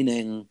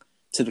explaining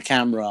to the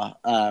camera,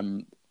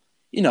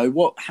 you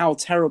know, how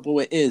terrible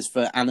it is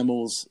for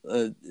animals,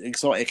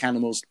 exotic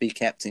animals, to be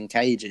kept in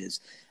cages.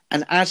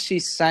 And as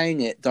she's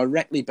saying it,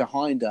 directly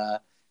behind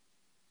her,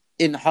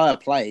 in her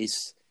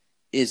place,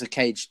 is a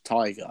caged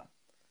tiger.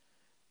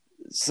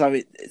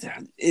 So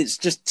it's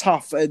just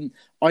tough, and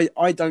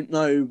I don't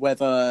know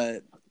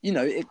whether, you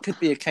know, it could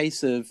be a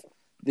case of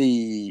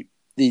the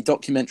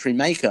documentary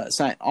maker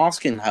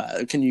asking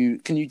her, can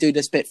you do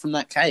this bit from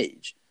that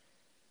cage,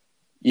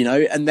 you know,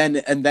 and then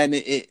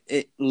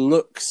it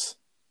looks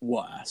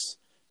worse,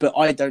 but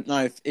I don't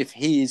know if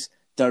he's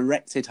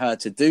directed her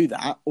to do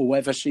that or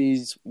whether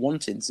she's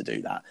wanting to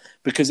do that,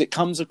 because it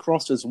comes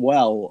across as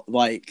well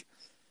like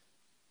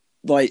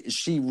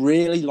she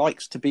really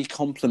likes to be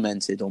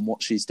complimented on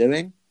what she's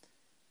doing.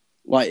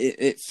 Like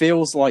it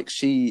feels like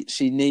she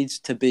needs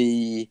to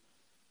be,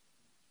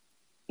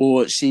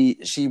 or she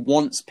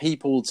wants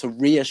people to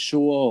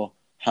reassure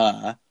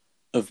her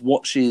of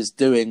what she is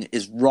doing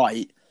is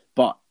right,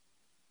 but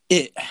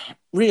it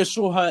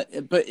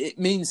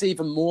means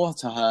even more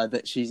to her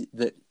that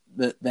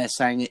they're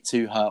saying it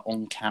to her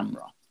on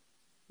camera.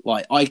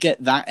 Like I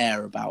get that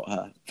air about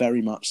her,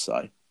 very much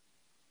so.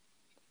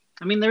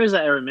 I mean, there is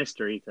that air of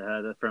mystery to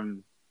her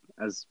from,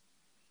 as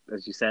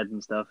you said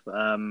and stuff.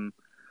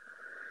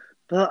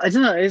 But I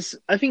don't know.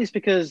 I think it's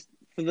because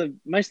for the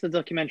most of the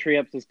documentary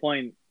up to this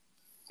point,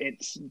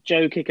 it's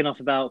Joe kicking off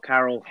about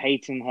Carol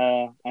hating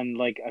her, and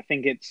like I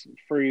think it's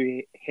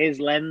through his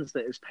lens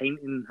that is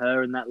painting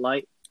her in that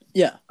light.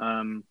 Yeah.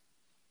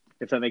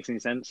 If that makes any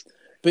sense.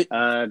 But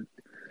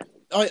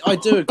I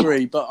do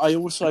agree, but I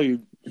also,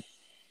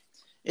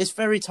 it's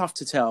very tough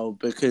to tell,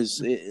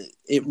 because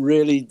it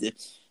really,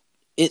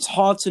 it's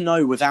hard to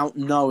know without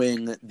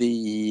knowing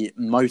the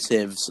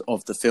motives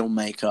of the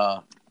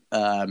filmmaker,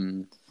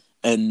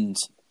 and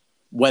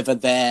whether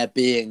they're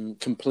being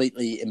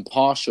completely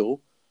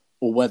impartial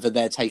or whether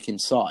they're taking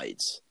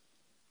sides.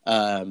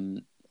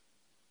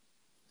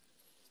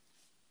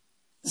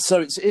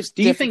 So it's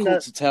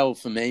difficult to tell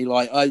for me.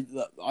 Like I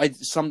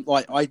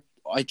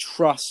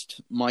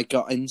trust my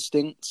gut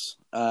instincts,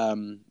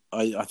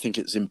 I think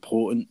it's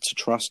important to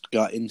trust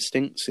gut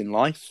instincts in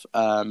life.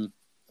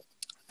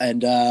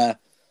 There's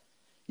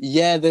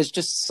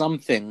just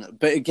something.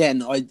 But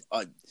again,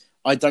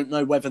 I don't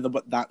know whether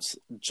that's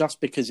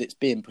just because it's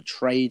being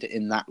portrayed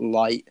in that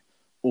light,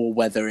 or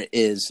whether it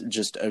is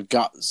just a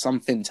gut,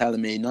 something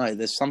telling me, no,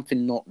 there's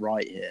something not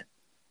right here.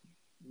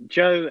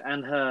 Jo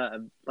and her are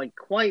like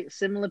quite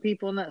similar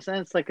people in that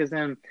sense. Like, as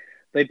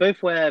they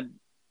both wear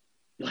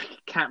like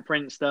cat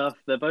print stuff.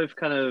 They're both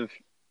kind of.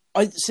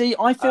 I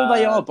feel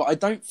they are, but I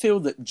don't feel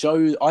that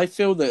Jo. I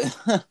feel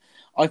that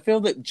I feel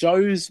that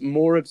Jo's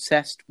more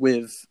obsessed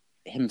with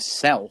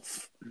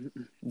himself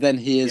than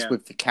he is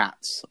with the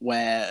cats.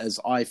 Whereas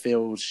I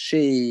feel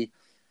she,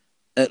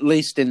 at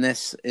least in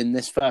this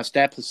first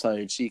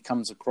episode, she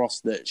comes across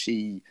that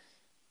she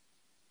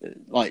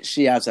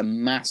has a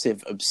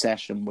massive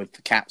obsession with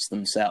the cats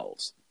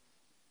themselves.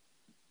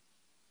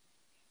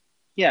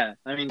 Yeah,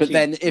 I mean, but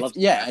then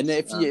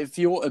if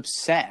you're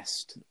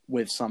obsessed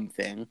with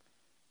something,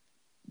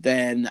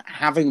 then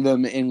having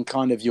them in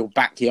kind of your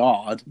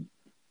backyard,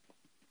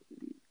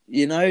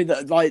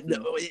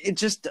 it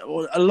just,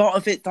 a lot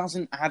of it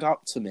doesn't add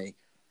up to me.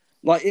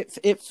 Like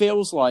it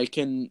feels like,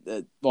 from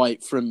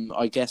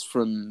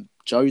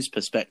Jo's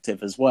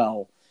perspective as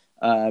well,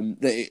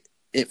 that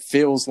it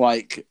feels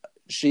like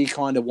she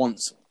kind of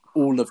wants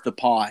all of the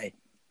pie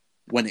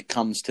when it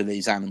comes to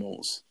these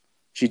animals.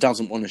 She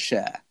doesn't want to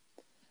share.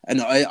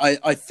 And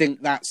I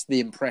think that's the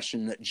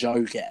impression that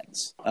Jo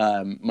gets,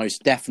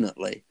 most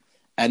definitely.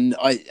 And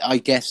I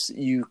guess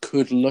you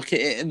could look at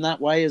it in that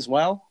way as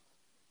well.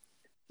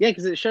 Yeah,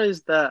 because it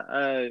shows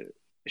that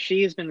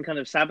she has been kind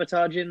of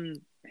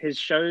sabotaging his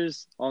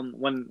shows on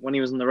when he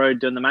was on the road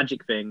doing the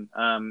magic thing.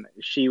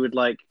 She would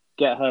like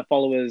get her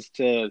followers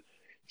to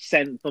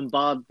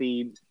bombard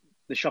the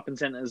shopping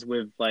centers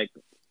with like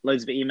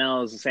loads of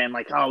emails saying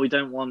like, oh, we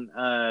don't want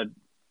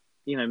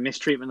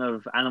mistreatment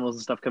of animals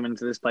and stuff coming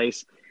to this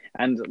place,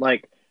 and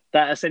like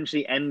that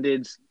essentially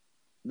ended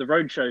the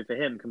roadshow for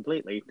him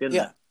completely, didn't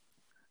it?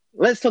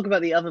 Let's talk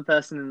about the other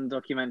person in the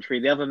documentary,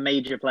 the other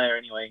major player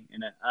anyway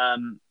in it.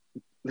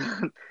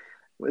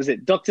 What is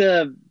it?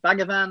 Dr.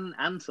 Bhagavan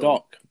Antal.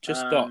 Doc.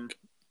 Just Doc.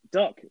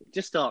 Doc.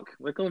 Just Doc.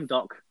 We'll call him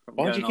Doc.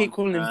 Why do you keep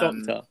calling him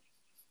Doctor?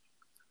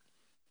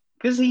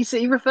 Because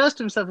he refers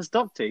to himself as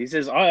Doctor. He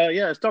says, oh,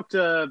 yeah, it's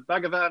Dr.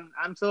 Bhagavan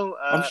Antal.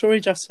 I'm sure he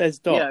just says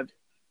Doc. Yeah,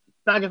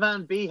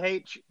 Bhagavan,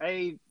 Bhagavan,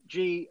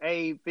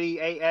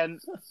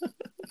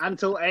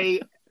 Antal,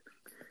 Angle.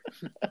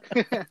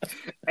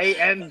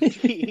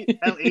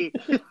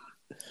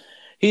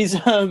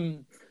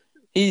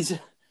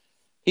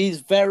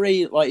 He's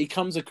very, like, he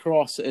comes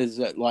across as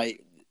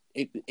like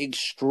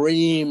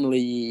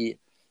extremely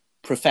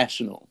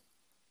professional.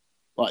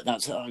 Like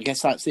I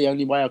guess that's the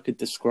only way I could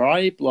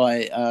describe.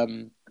 Like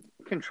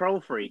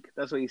control freak.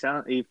 That's what he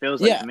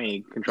feels like to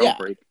me. Control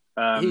freak.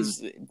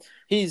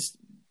 He's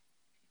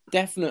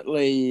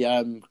definitely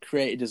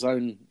created his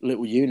own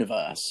little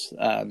universe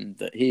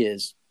that he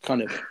is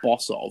kind of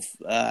boss of.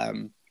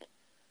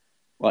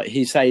 Like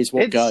he says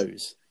what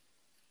goes.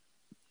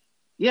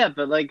 Yeah,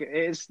 but like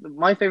it's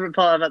my favorite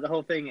part about the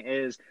whole thing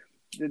is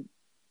the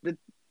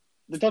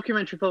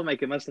documentary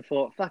filmmaker must have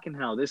thought, fucking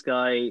hell, this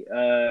guy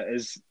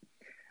is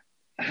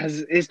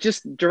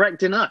just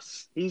directing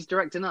us. He's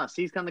directing us.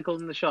 He's kind of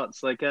calling the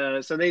shots. Like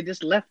so they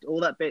just left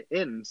all that bit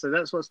in. So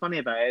that's what's funny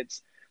about it.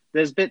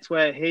 There's bits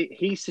where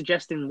he's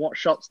suggesting what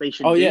shots they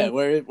should do. Oh yeah,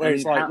 where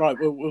it's like, right,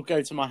 we'll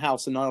go to my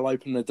house and I'll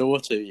open the door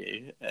to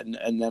you,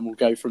 and then we'll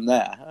go from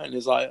there. And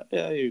it's like,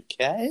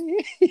 okay.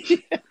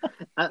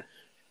 And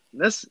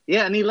they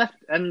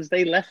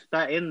left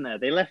that in there.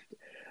 They left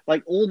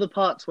like all the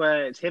parts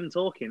where it's him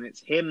talking.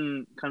 It's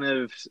him kind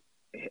of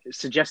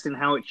suggesting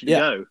how it should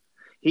go.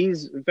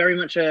 He's very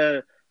much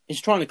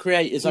he's trying to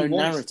create his own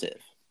narrative.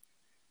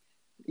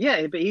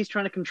 Yeah, but he's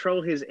trying to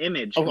control his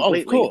image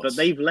completely. Of course. But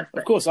they've left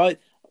that. Of course,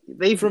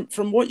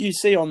 from what you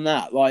see on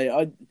that, like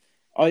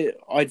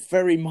I'd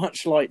very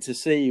much like to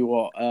see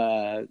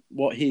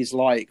what he's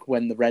like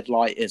when the red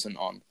light isn't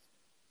on.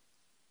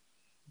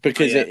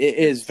 Because it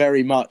is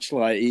very much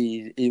like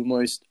he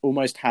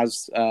almost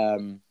has.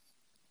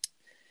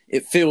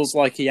 It feels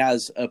like he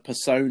has a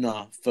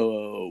persona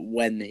for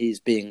when he's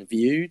being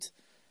viewed,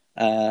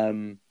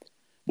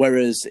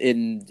 whereas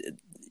in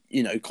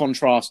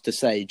contrast to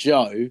say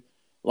Jo,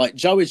 like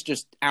Jo is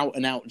just out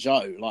and out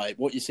Jo. Like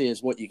what you see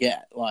is what you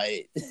get.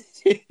 Like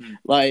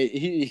like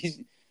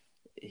he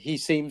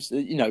seems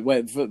for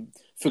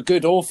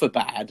good or for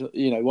bad,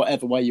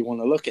 whatever way you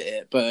want to look at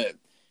it, but.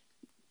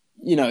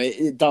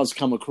 It does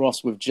come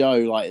across with Jo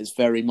like it's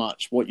very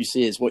much what you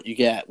see is what you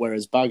get.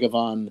 Whereas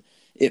Bhagavan,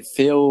 it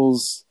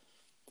feels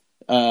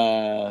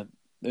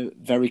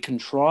very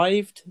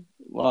contrived,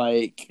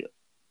 like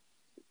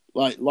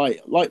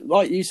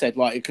you said,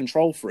 like a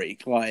control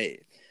freak.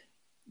 Like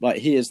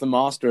he is the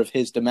master of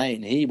his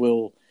domain. He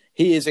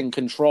is in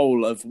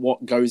control of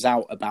what goes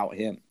out about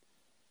him.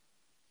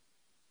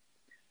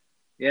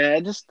 Yeah,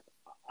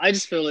 I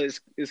just feel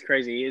it's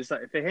crazy. It's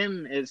like for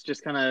him, it's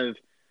just kind of.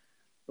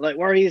 like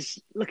where he's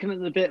looking at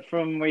the bit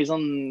from where he's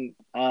on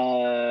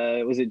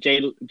was it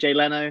Jay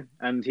Leno,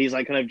 and he's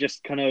like kind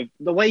of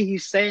the way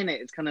he's saying it,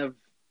 it's kind of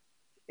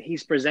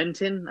he's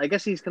presenting. I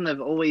guess he's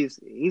always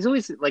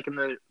like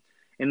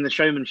in the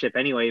showmanship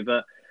anyway,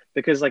 but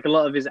because like a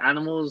lot of his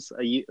animals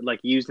are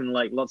used in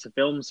like lots of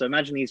films, so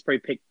imagine he's probably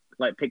picked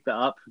that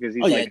up because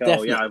he's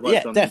I've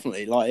worked on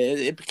definitely. Like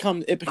it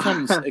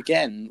becomes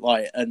again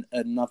like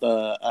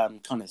another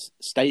kind of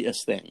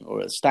status thing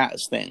or a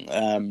status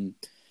thing.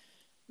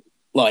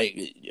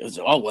 Like,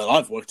 oh well,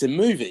 I've worked in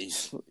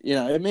movies. You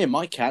know, me and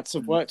my cats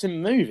have worked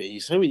in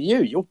movies. Who are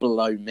you? You're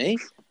below me.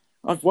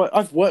 I've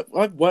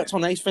worked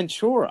on Ace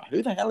Ventura.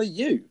 Who the hell are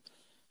you?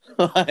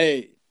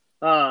 Like,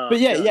 but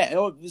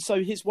yeah.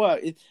 So his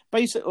work,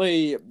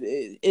 basically,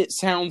 it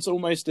sounds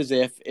almost as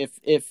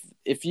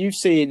if you've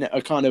seen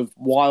a kind of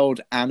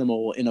wild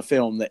animal in a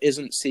film that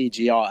isn't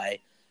CGI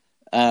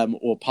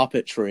or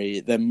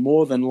puppetry, then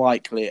more than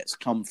likely it's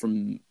come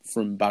from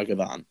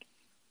Bhagavan.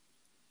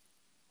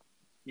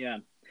 Yeah,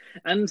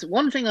 and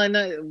one thing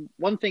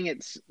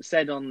it's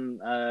said on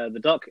the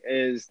doc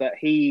is that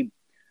he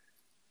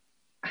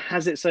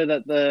has it so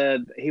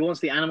that he wants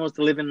the animals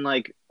to live in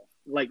like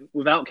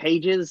without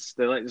cages.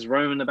 They're like just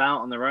roaming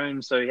about on their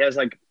own. So he has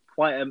like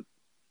quite a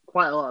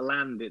lot of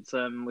land. It's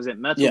was it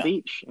Myrtle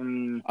Beach?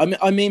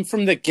 I mean,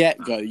 from the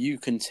get-go, you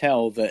can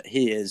tell that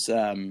he is,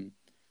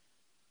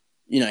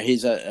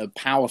 he's a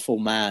powerful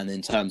man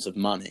in terms of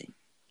money.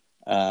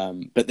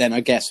 But then I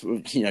guess,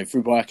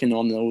 through working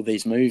on all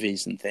these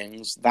movies and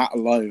things, that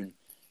alone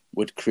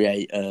would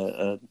create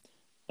a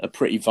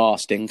pretty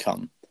vast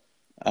income.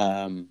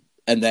 And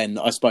then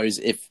I suppose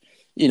if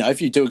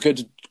you do a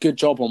good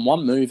job on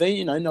one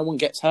movie, no one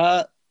gets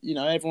hurt,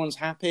 everyone's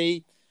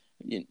happy,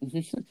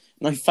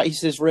 no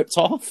faces ripped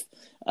off,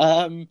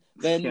 then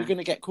you're going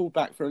to get called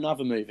back for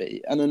another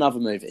movie and another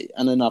movie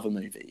and another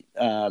movie.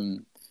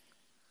 And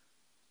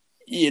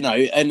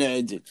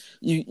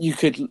you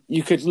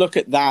could look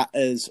at that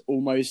as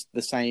almost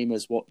the same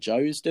as what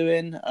Joe's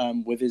doing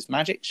with his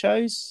magic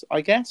shows,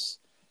 I guess,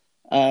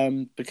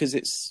 because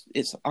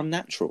it's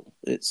unnatural.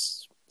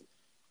 It's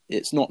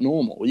not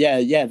normal.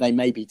 Yeah, they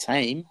may be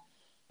tame,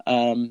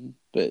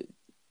 but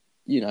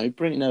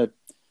bringing a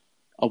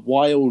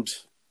wild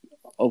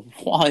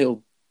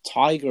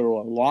tiger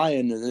or a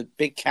lion and a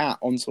big cat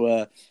onto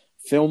a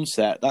film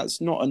set,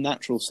 that's not a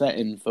natural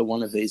setting for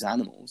one of these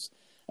animals.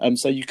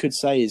 So you could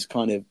say he's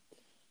kind of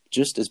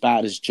just as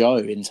bad as Joe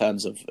in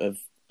terms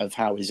of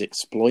how he's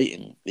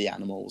exploiting the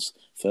animals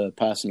for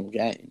personal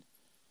gain.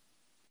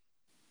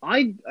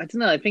 I don't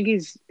know. I think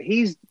he's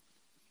doing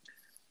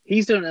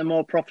it in a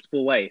more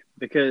profitable way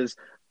because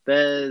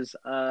there's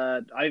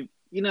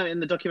in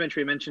the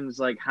documentary it mentions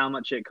like how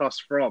much it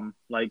costs from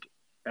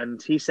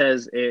and he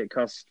says it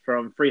costs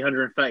from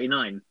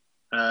 $339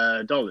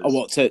 dollars. Oh,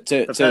 what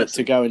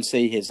to go and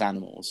see his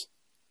animals?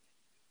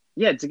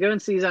 Yeah, to go and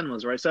see his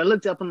animals, right? So I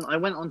looked up I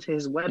went onto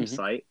his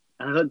website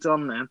and I looked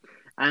on there,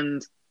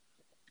 and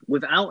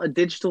without a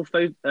digital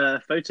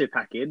photo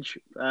package,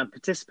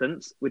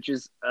 participants, which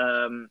is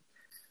for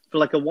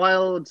like a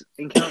wild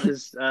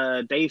encounters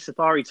day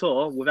safari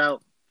tour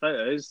without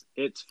photos,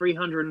 it's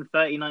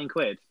 339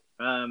 quid,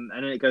 and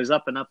then it goes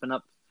up and up and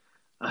up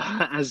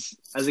as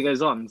it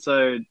goes on.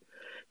 So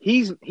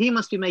he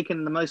must be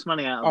making the most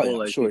money out of all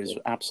those. Sure, he's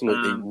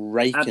absolutely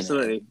raking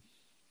it.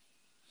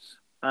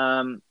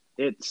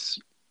 It's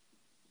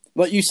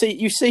like you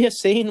see a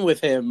scene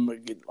with him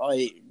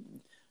like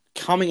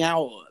coming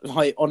out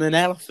like on an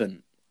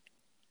elephant,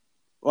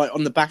 like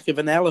on the back of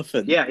an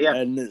elephant. Yeah,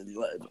 and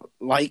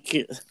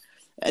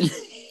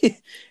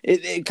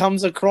it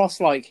comes across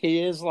like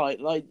he is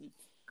like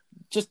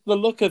just the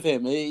look of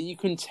him. You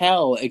can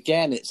tell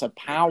again, it's a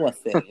power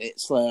thing.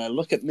 It's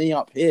look at me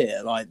up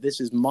here, like this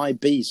is my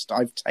beast.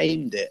 I've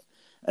tamed it,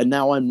 and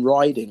now I'm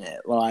riding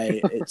it.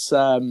 Like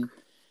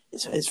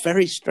it's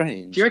very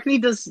strange. Do you reckon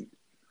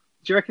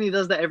he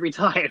does that every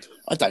time?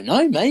 I don't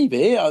know.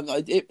 Maybe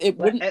it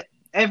wouldn't.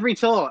 Every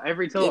tour.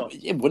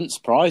 It wouldn't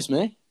surprise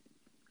me.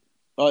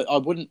 I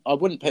wouldn't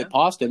put it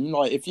past him.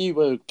 Like if you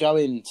were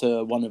going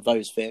to one of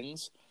those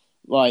things,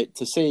 like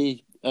to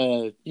see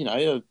a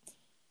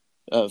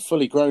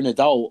fully grown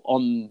adult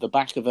on the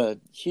back of a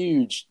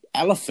huge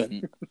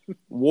elephant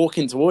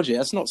walking towards you,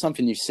 that's not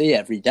something you see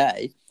every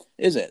day,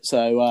 is it?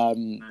 So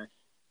no.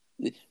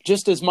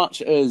 Just as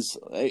much as,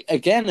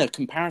 again, a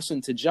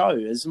comparison to Joe,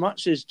 as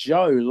much as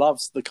Joe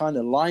loves the kind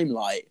of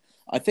limelight,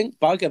 I think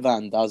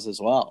Bhagavan does as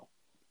well.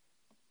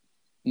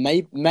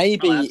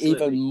 Maybe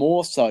even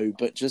more so,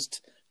 but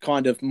just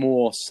kind of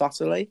more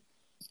subtly.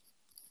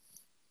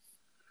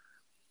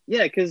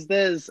 Yeah, because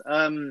there's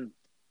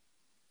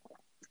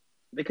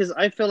because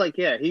I feel like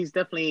he's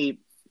definitely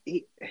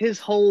his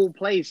whole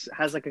place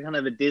has like a kind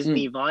of a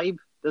Disney vibe,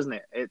 doesn't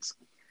it?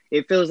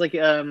 It feels like I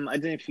don't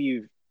know if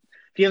you've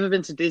ever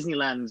been to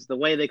Disneyland, the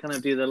way they kind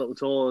of do their little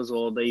tours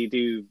or they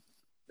do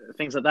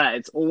things like that,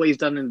 it's always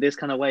done in this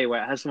kind of way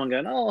where it has someone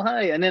going, oh,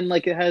 hi. And then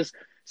like it has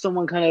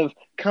someone kind of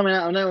coming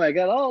out of nowhere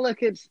going, oh,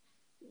 look, it's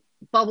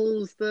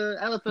Bubbles the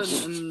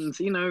elephant.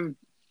 And,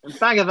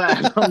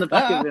 Bhagavan on the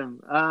back of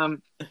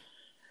him.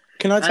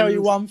 Can I tell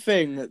you one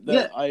thing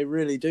that I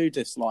really do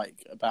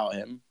dislike about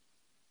him?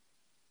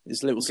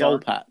 His little soul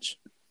patch.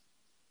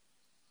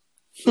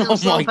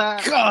 My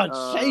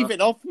God! Shave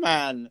it off,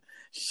 man!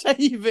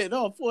 Shave it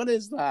off! What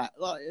is that?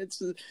 Like,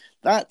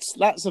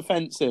 that's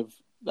offensive.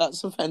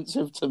 That's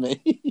offensive to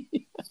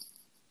me.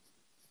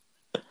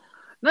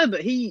 No,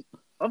 but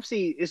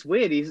obviously it's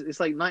weird.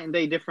 It's like night and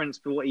day difference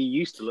for what he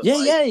used to look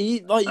like. Yeah.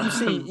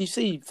 You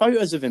see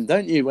photos of him,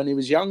 don't you, when he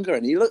was younger,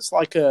 and he looks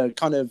like a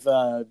kind of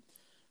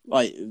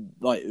like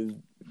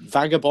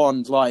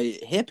vagabond,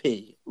 like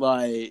hippie,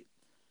 like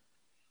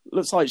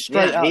looks like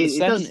straight out of the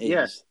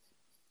 70s.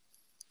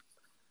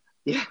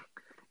 Yeah,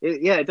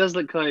 it does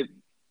look kind of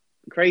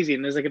crazy.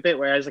 And there's like a bit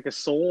where he has like a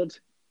sword,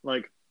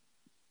 like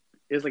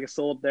there's like a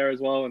sword there as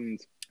well.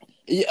 And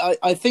yeah,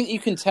 I think you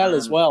can tell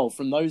as well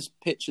from those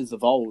pictures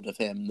of old of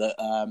him that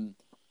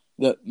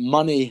that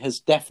money has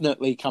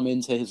definitely come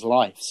into his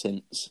life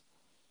since,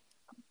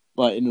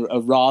 like in a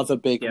rather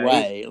big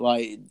way.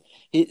 Like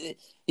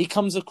he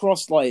comes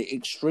across like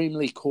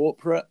extremely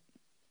corporate,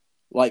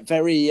 like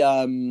very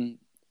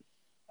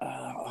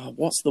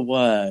what's the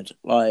word?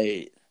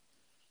 Like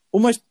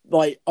almost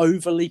like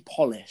overly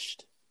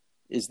polished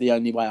is the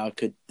only way I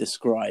could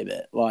describe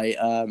it. Like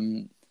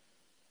and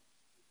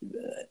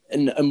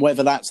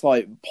whether that's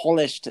like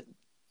polished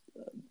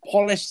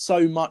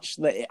so much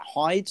that it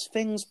hides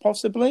things,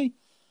 possibly.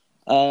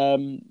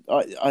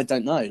 I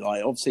don't know.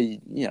 Like, obviously,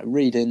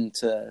 read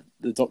into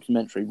the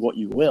documentary what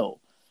you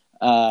will.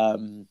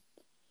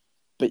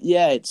 But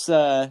yeah, it's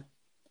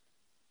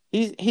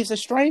he's a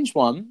strange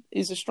one.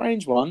 He's a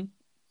strange one.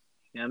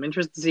 Yeah, I'm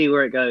interested to see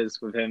where it goes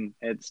with him.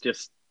 It's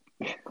just,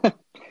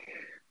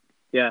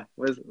 yeah,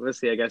 we'll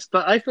see, I guess.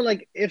 But I feel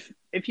like if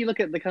you look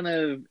at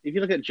if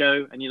you look at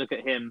Joe and you look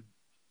at him,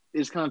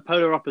 it's kind of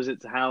polar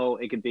opposite to how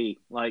it could be.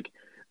 Like,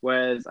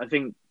 whereas I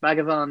think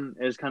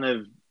Bhagavan is kind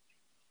of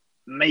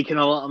making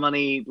a lot of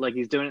money, like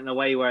he's doing it in a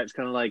way where it's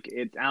kind of like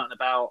it's out and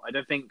about.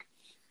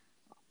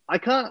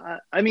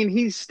 I mean,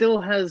 he still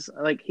has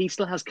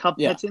cub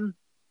petting,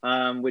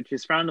 which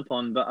is frowned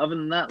upon. But other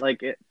than that,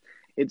 like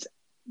it's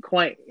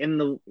quite in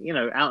the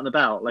out and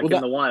about, like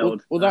in the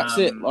wild. Well, that's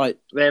it. Like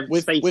they have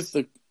with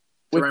the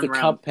around.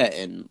 cub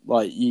petting,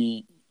 like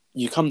you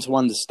come to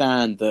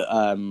understand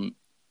that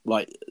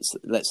like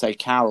let's say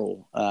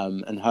Carol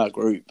and her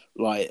group,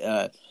 like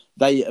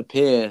they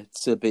appear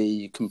to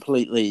be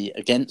completely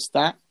against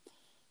that,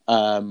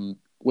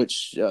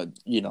 which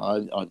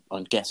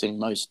I'm guessing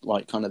most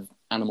like kind of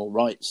animal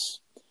rights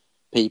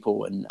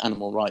people and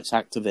animal rights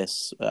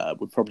activists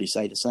would probably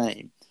say the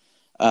same.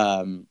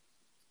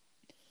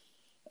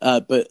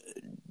 But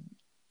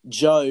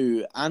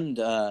Joe and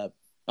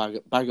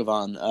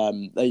Bhagavan,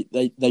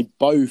 they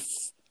both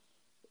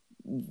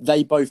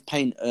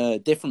paint a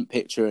different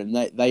picture, and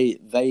they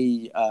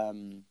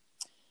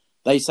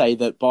say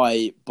that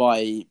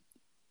by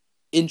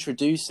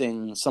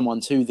introducing someone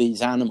to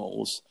these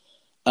animals,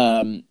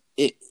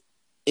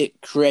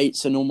 it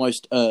creates an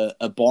almost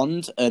a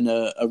bond and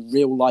a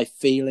real life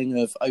feeling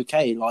of,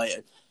 okay,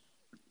 like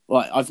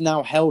I've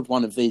now held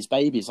one of these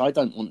babies. I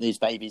don't want these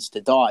babies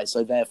to die,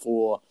 so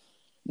therefore,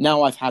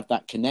 now I've had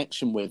that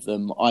connection with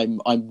them,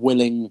 I'm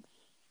willing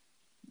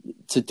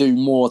to do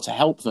more to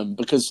help them,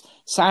 because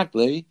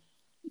sadly,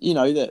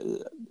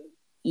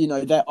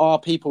 there are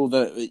people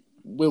that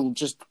will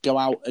just go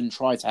out and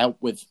try to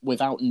help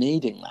without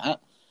needing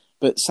that.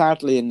 But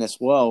sadly, in this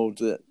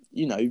world,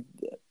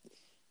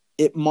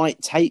 it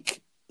might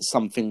take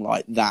something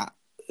like that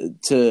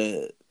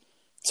to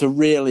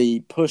really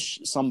push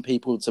some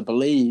people to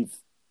believe,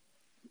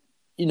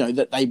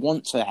 that they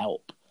want to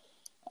help.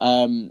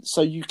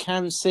 So you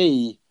can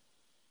see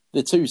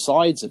the two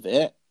sides of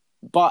it,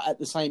 but at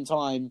the same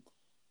time,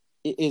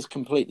 it is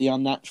completely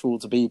unnatural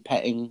to be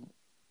petting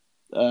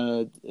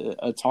a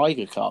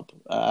tiger cub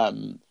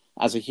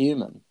as a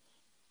human.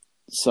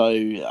 So,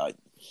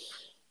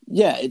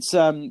 yeah, it's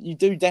you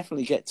do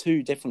definitely get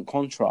two different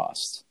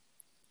contrasts.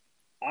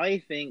 I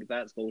think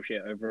that's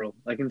bullshit overall.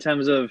 Like, in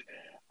terms of,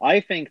 I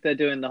think they're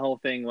doing the whole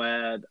thing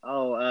where,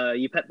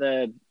 you pet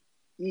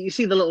you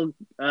see the little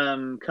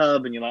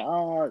cub and you're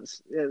like,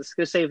 it's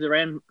going to save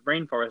the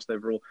rainforest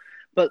overall.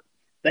 But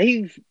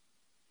they've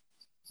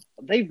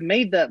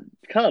made that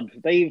cub.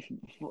 They've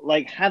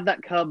had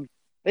that cub.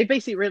 They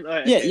basically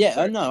I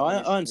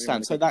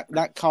understand. So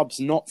that cub's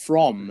not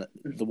from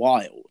the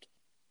wild.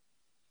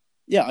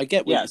 Yeah, I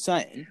get what you're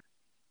saying.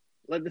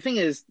 Like, the thing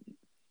is,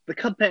 the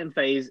cub petting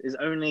phase is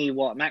only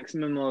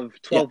maximum of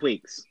 12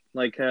 weeks.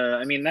 Like,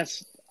 I mean,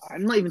 that's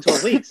not even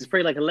 12 weeks. It's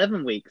probably like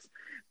 11 weeks.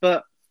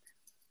 But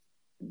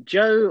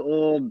Joe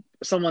or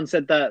someone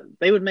said that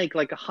they would make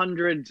like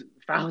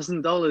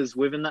 $100,000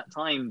 within that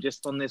time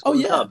just on this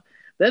one cub.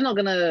 They're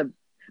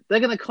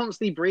gonna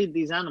constantly breed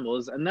these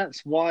animals, and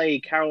that's why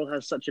Carol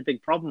has such a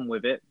big problem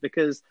with it,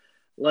 because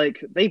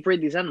like they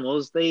breed these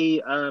animals.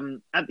 They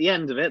at the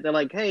end of it, they're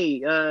like,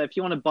 hey, if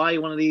you want to buy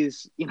one of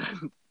these,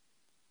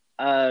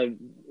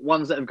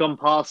 ones that have gone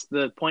past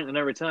the point of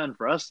no return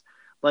for us,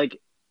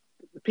 like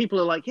people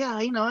are like, yeah,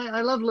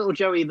 I love little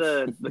Joey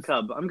the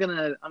cub. I'm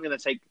gonna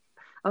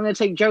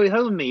take Joey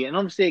home with me, and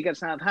obviously it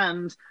gets out of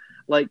hand.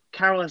 Like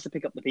Carol has to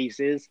pick up the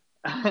pieces,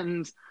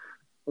 and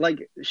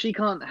like she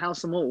can't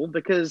house them all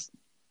because,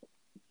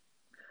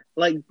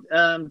 like,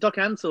 Doc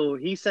Antle,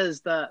 he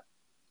says that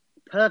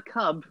per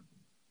cub,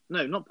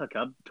 no, not per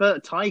cub, per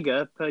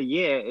tiger per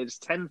year, it's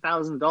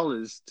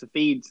 $10,000 to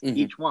feed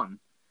each one,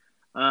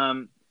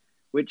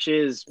 which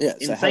is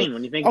insane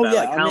when you think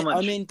about how much.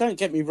 I mean, don't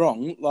get me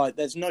wrong. Like,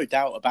 there's no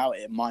doubt about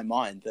it in my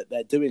mind that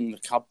they're doing the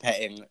cub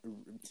petting.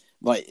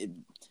 Like,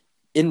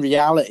 in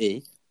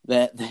reality,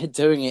 they're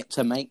doing it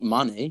to make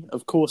money.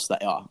 Of course,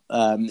 they are.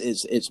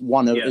 It's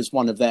one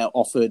of their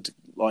offered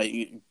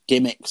like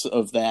gimmicks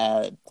of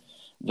their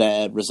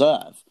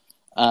reserve.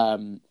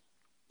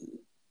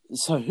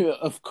 So,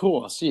 of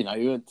course,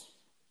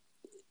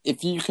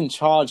 if you can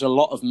charge a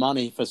lot of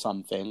money for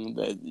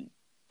something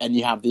and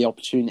you have the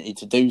opportunity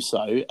to do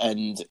so,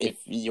 and if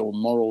your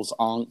morals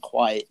aren't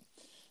quite,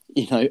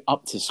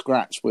 up to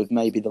scratch with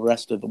maybe the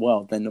rest of the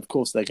world, then of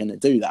course they're going to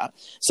do that.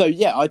 So,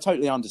 yeah, I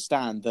totally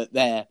understand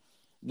that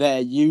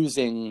they're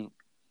using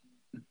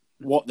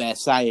what they're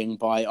saying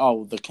by,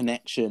 the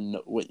connection,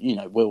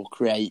 will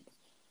create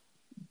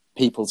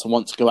people to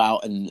want to go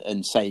out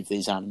and save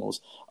these animals.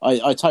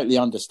 I totally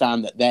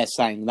understand that they're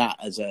saying that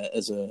as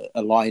a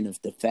line of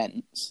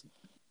defense.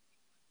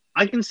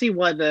 I can see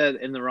why they're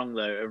in the wrong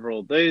though.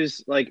 Overall,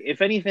 those, like,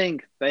 if anything,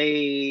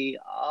 they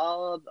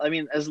are. I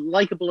mean, as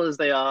likable as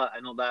they are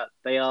and all that,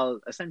 they are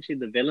essentially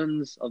the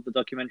villains of the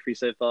documentary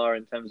so far.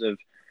 In terms of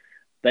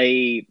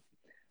they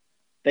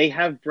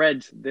have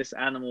bred this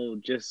animal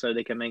just so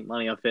they can make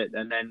money off it,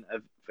 and then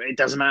it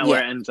doesn't matter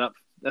where it ends up.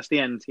 That's the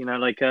end.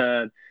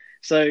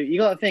 So you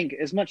got to think,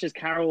 as much as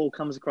Carol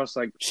comes across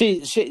like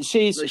she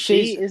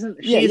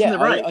isn't the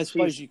right. I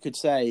suppose you could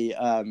say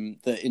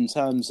that in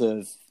terms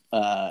of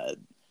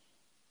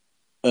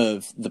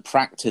the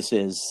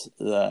practices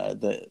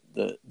that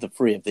the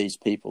three of these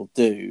people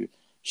do,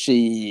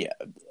 she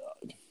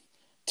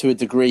to a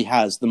degree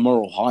has the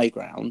moral high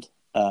ground.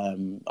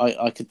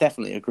 I could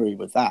definitely agree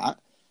with that.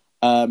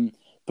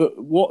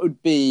 But what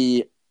would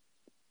be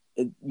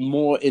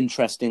more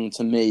interesting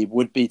to me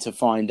would be to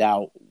find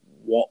out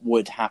what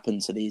would happen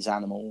to these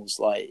animals.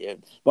 Like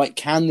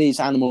can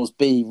these animals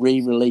be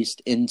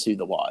re-released into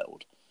the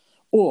wild?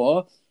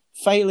 Or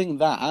failing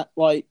that,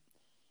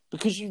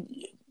 because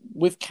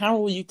with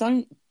Carol, you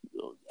don't,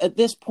 at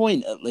this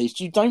point at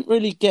least, you don't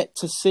really get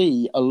to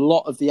see a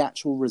lot of the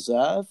actual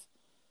reserve.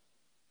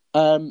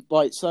 How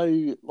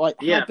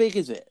big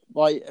is it?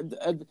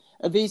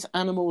 Are these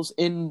animals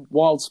in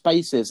wild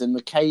spaces and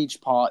the cage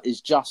part is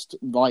just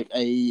like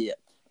a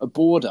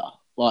border,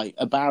 like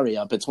a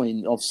barrier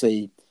between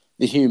obviously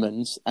the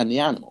humans and the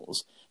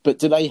animals? But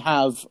do they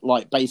have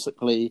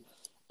basically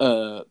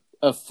a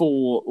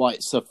full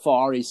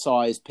safari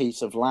sized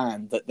piece of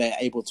land that they're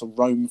able to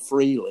roam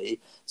freely?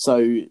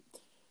 So,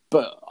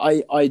 but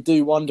I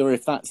do wonder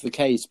if that's the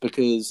case,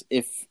 because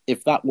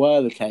if that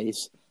were the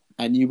case,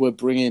 and you were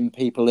bringing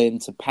people in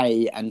to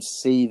pay and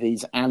see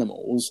these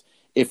animals,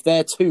 if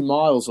they're 2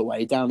 miles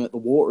away down at the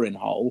watering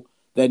hole,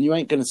 then you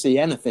ain't going to see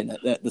anything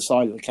at the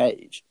side of the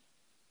cage.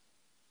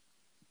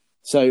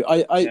 So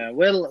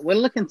we'll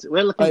look into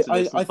this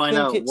and find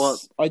out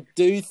what. I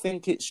do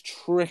think it's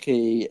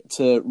tricky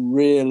to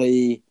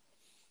really.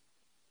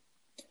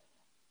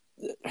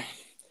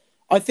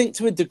 I think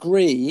to a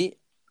degree,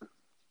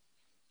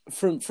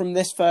 from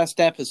this first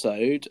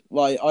episode,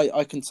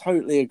 I can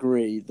totally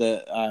agree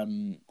that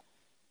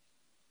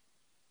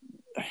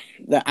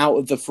that out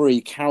of the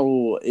three,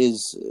 Carol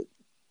is,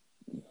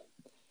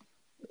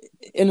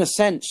 in a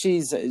sense, she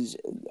is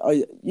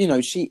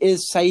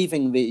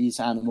saving these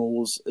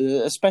animals,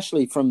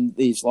 especially from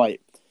these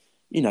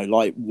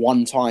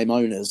one-time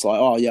owners.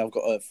 I've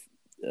got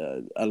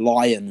a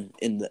lion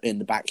in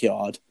the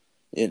backyard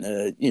in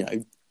a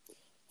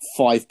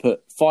 5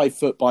 foot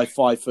by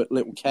 5 foot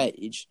little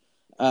cage.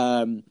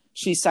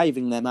 She's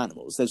saving them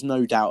animals. There's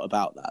no doubt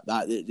about that.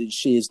 That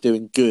she is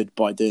doing good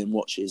by doing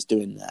what she is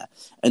doing there,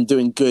 and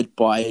doing good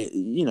by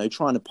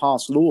trying to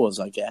pass laws,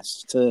 I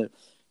guess, to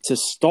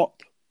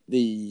stop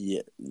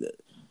the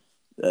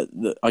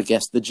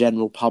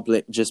general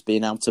public just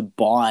being able to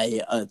buy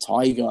a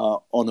tiger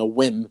on a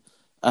whim.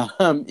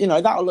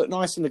 That'll look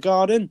nice in the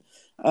garden.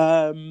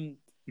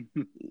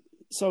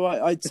 So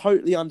I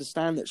totally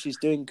understand that she's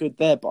doing good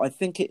there, but I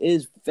think it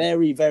is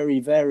very,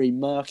 very, very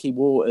murky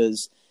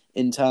waters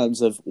in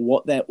terms of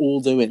what they're all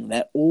doing.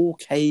 They're all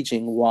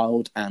caging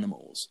wild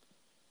animals.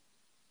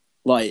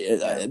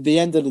 At the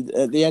end of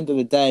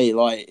the day,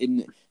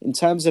 in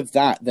terms of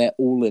that, they're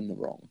all in the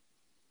wrong.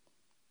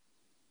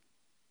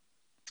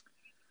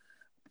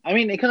 I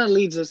mean, it kind of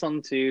leads us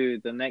on to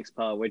the next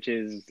part, which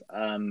is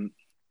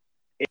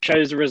it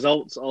shows the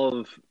results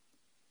of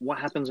what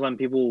happens when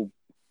people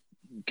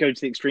go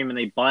to the extreme and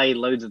they buy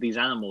loads of these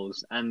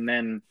animals, and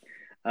then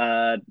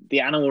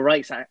the animal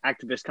rights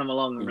activists come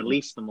along and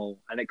release them all,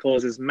 and it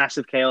causes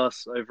massive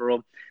chaos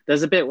overall.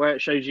 There's a bit where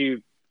it shows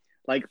you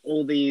like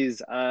all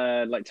these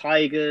like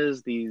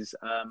tigers, these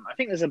I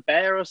think there's a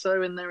bear or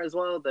so in there as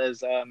well.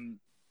 There's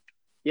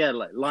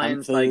like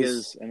lions, Panthers.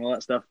 tigers, and all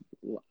that stuff.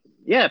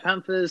 Yeah,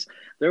 panthers.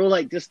 They're all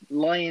like just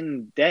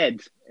lying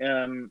dead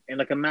in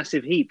like a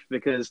massive heap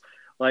because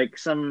like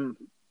some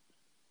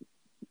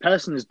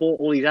person has bought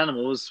all these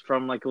animals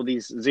from like all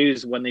these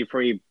zoos when they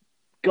probably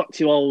got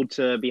too old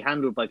to be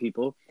handled by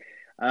people.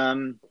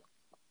 And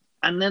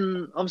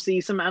then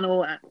obviously some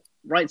animal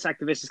rights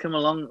activists come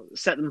along,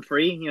 set them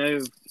free,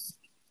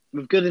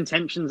 with good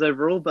intentions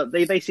overall, but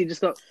they basically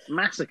just got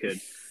massacred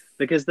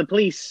because the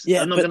police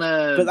are not going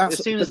to. But that's,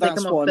 as soon as they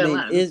come off their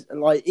land, is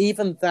like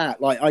even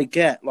that. Like I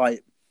get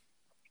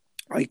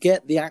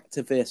the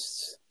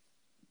activists'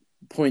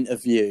 point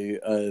of view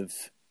of,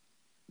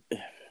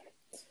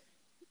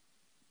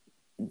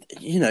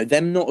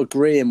 them not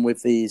agreeing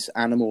with these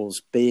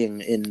animals being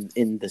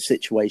in the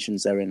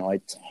situations they're in. I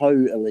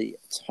totally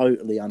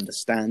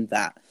understand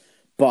that.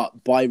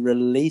 But by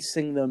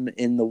releasing them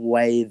in the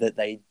way that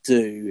they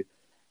do,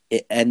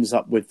 it ends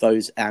up with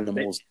those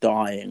animals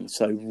dying.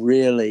 So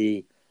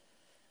really,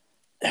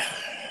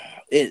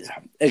 it's,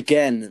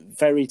 again,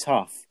 very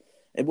tough.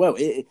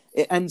 It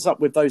ends up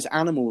with those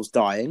animals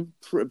dying,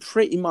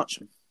 pretty much,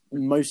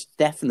 most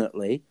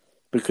definitely,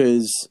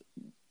 because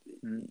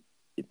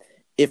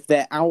if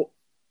they're out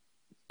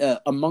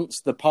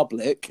amongst the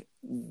public,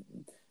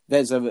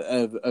 there's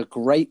a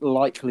great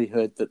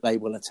likelihood that they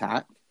will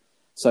attack.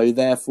 So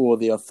therefore,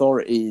 the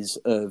authorities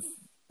of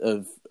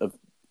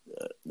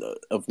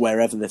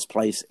wherever this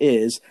place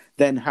is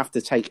then have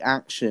to take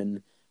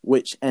action,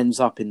 which ends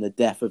up in the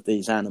death of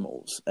these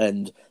animals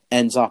and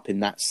ends up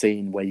in that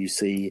scene where you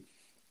see,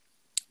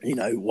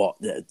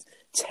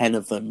 10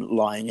 of them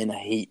lying in a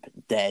heap,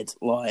 dead.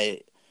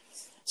 Like,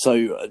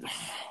 so.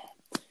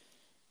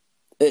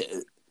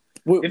 If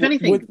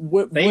anything,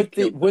 would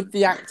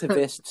the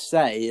activists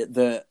say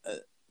that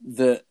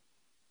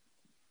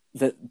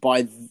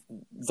by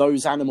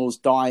those animals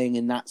dying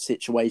in that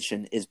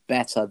situation is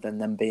better than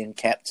them being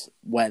kept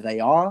where they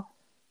are?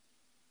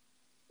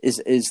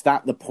 Is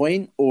that the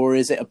point, or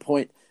is it a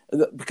point?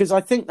 Because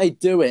I think they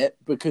do it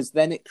because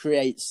then it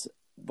creates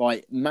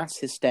like mass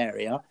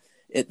hysteria.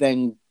 It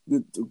then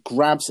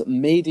grabs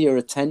media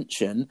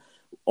attention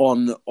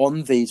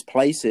on these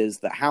places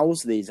that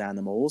house these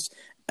animals,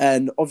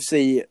 and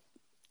obviously,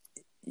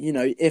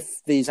 if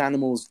these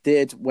animals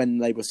did, when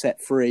they were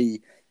set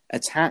free,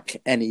 attack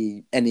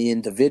any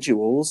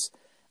individuals,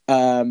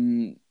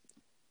 as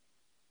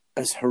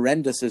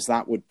horrendous as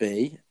that would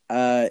be,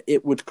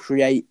 it would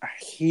create a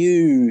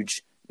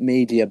huge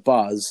media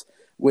buzz,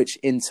 which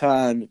in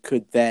turn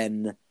could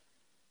then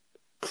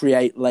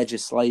create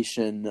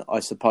legislation, I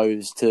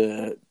suppose,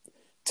 to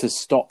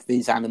stop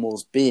these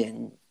animals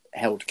being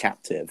held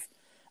captive.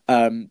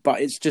 But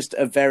it's just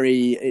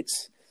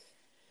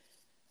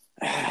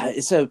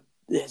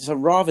it's a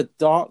rather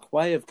dark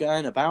way of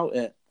going about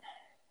it.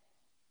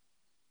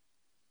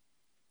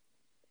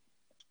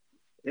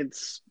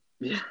 It's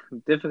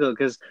difficult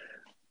because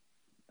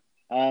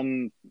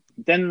then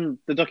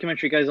the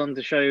documentary goes on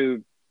to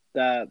show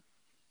that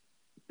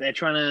they're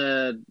trying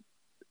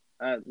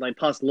to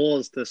pass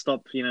laws to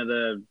stop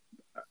the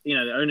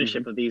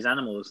ownership of these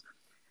animals,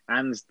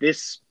 and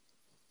this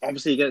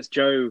obviously gets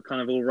Joe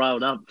kind of all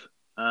riled up,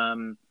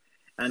 and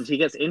he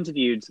gets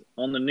interviewed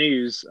on the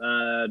news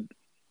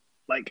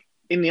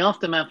in the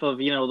aftermath of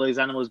all those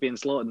animals being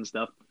slaughtered and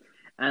stuff,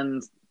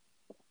 and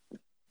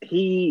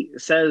he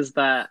says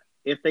that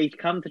if they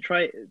come to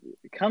try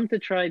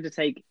to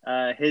take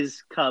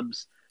his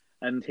cubs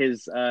and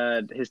his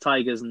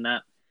tigers and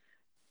that,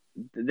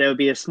 there would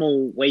be a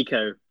small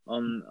Waco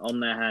on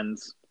their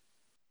hands,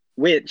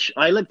 which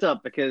I looked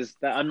up because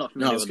I'm not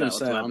familiar with that. I was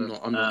going to say I'm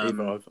not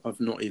either.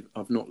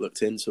 I've not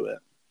looked into it.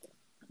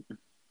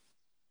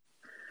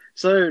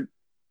 So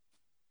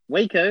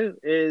Waco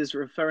is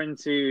referring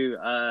to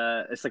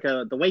it's like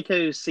the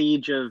Waco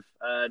siege of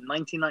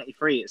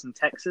 1993. It's in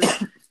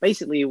Texas.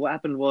 Basically, what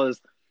happened was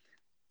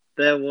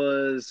there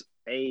was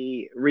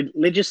a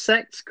religious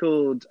sect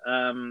called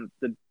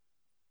the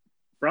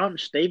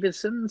Branch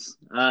Davidsons,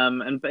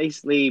 and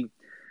basically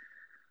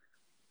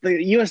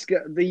the U.S.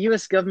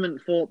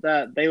 government thought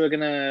that they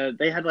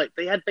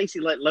had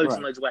basically loads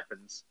and loads of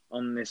weapons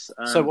on this.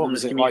 So what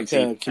was it, like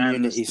a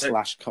community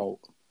 / cult?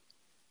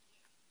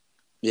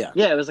 Yeah,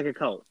 it was like a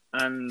cult,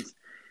 and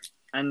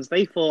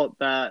they thought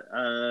that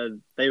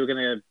they were going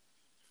to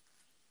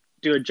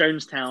do a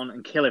Jonestown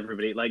and kill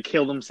everybody, like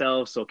kill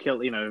themselves or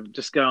kill,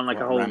 just go on like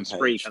a whole rampage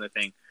spree kind of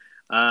thing.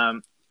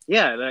 So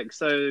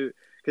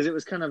because it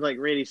was kind of like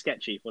really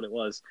sketchy what it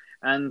was.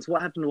 And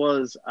what happened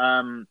was,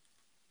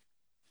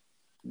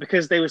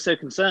 because they were so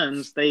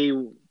concerned,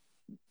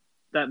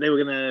 that they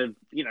were going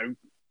to,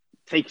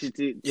 take it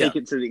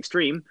to the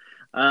extreme.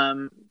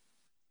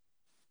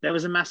 There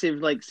was a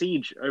massive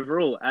siege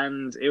overall,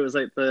 and it was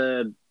like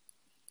the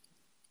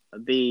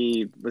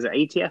was it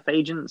ATF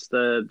agents,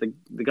 the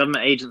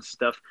government agents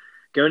stuff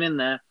going in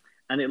there,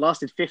 and it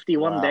lasted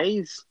 51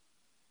 days,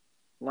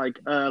 like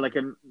a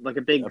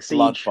big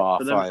siege bloodbath,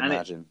 for them, I and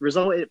imagine. it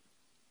resulted.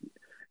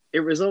 it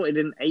resulted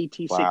in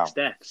 86 Wow.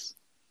 deaths.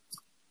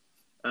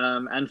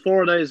 And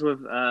 4 of those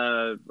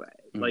were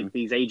like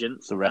these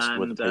agents. The rest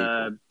were the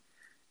people.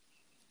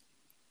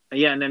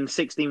 Yeah, and then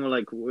 16 were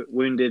like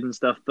wounded and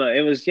stuff. But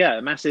it was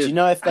massive. Do you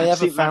know if they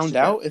ever found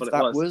out if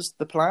that was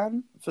the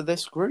plan for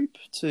this group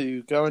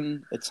to go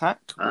and attack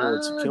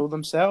or to kill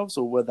themselves,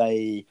 or were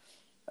they,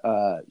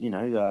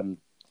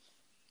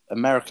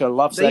 America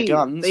loves their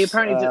guns. They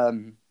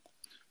apparently,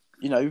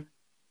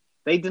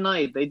 they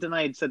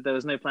denied, said there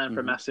was no plan for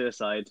a mass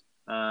suicide.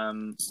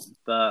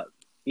 But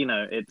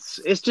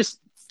it's just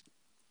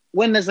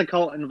when there's a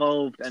cult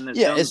involved and there's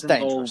guns it's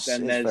dangerous. Involved,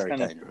 and it's there's very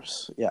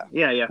dangerous.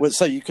 Yeah. Well,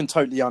 so you can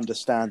totally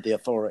understand the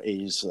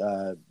authorities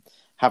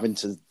having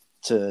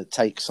to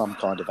take some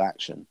kind of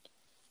action.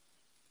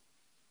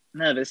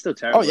 No, but it's still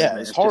terrible. Oh yeah,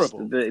 it's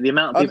horrible. The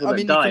amount of people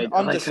that died. You can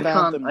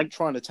understand them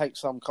trying to take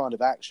some kind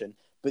of action,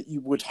 but you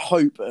would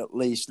hope at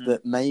least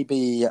that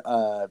maybe,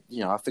 I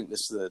think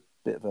this is a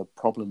bit of a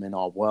problem in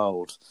our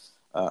world,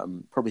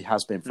 probably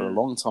has been for a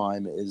long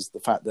time, is the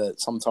fact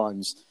that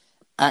sometimes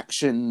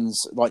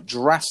actions, like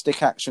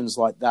drastic actions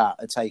like that,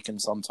 are taken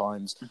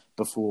sometimes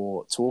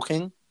before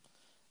talking.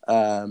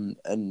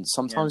 And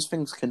sometimes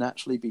things can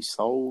actually be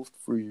solved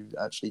through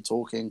actually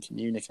talking,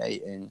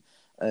 communicating,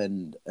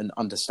 and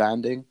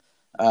understanding.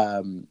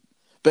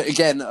 But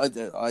again,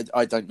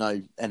 I don't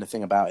know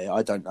anything about it.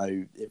 I don't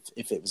know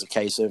if it was a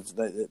case of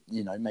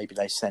maybe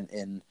they sent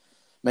in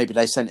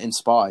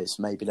spies.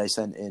 Maybe they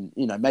sent in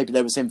maybe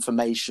there was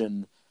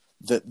information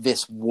that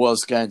this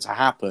was going to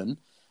happen,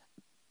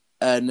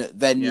 and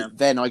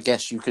then I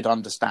guess you could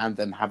understand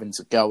them having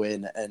to go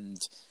in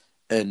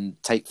and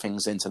take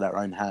things into their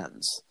own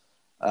hands.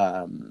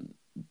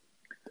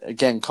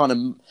 Again, kind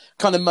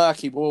of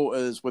murky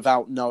waters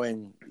without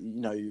knowing,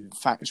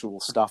 factual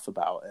stuff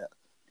about it.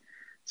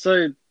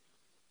 So,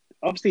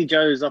 obviously,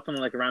 Joe's up on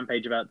like a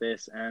rampage about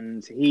this,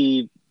 and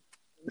he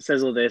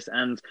says all this,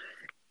 and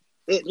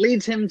it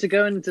leads him to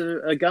go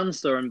into a gun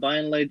store and buy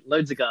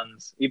loads of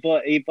guns. He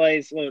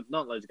buys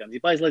not loads of guns. He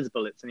buys loads of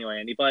bullets anyway,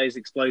 and he buys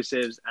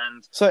explosives.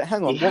 And so,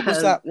 hang on,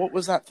 what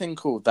was that thing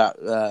called? That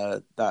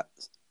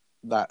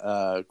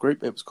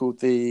group? It was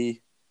called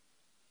the.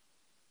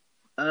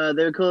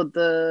 They were called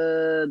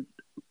the.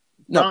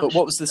 No, but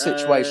what was the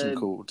situation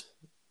called?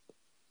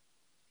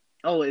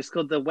 Oh, it's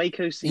called the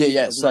Waco Siege.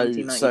 Yeah. So, I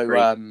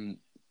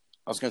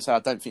was going to say, I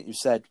don't think you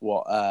said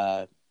what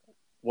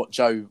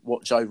Joe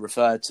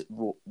referred to,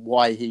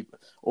 why he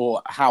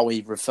or how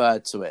he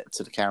referred to it,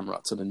 to the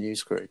camera, to the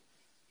news crew.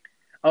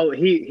 Oh,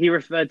 he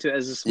referred to it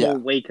as a small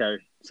Waco.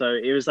 So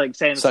it was like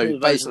saying. So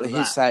basically,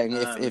 he's saying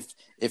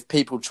if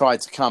people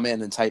tried to come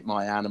in and take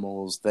my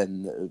animals,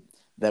 then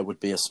there would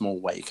be a small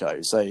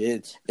Waco. So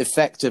it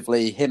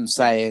effectively him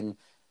saying,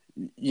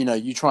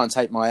 you try and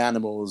take my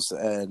animals,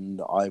 and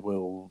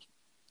I'll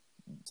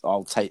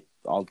take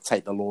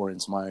the law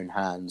into my own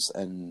hands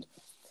and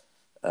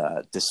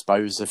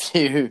dispose of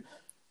you,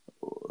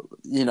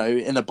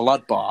 in a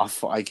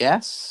bloodbath. I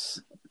guess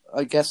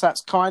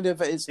that's kind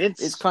of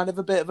it's kind of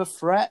a bit of a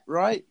threat,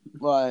 right?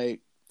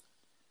 Like.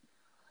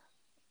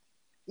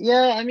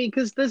 Yeah, I mean,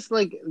 because there's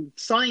like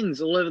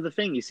signs all over the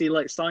thing. You see,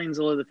 like signs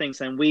all over the thing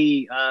saying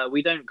we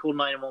don't call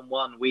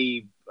 911.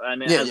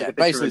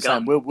 Basically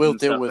saying we'll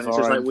deal with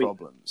our own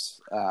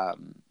problems.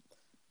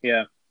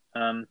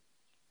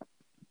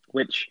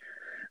 Which,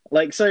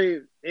 like, so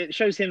it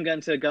shows him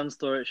going to a gun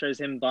store. It shows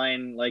him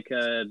buying like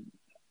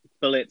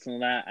bullets and all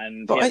that,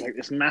 and like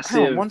this massive.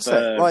 Hang on one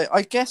sec. Like,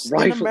 I guess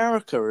rifle. In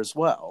America as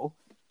well,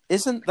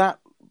 isn't that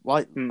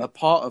like a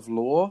part of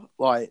law?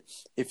 Like,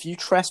 if you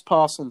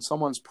trespass on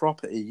someone's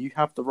property, you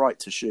have the right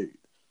to shoot.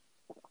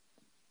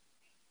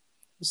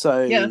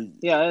 So yeah,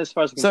 as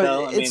far as I can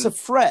tell, it's a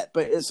threat,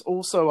 but it's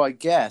also, I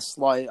guess,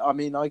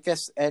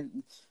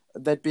 and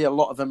there'd be a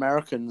lot of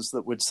Americans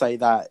that would say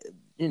that,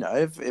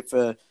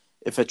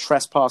 if a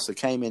trespasser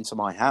came into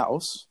my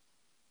house,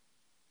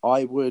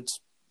 I would,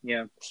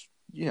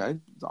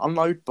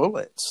 unload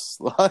bullets.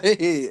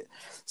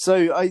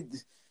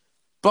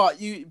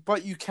 But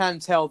you can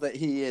tell that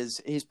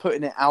he's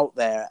putting it out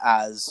there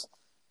as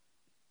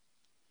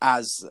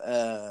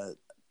a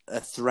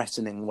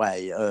threatening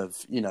way of,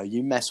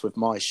 you mess with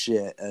my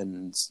shit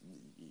and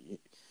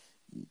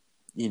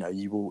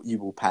you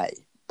will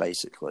pay,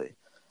 basically.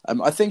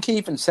 I think he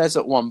even says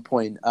at one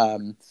point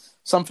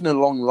something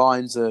along the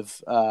lines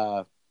of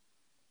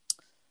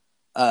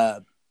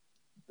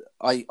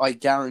I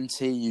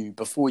guarantee you,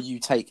 before you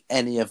take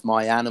any of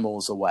my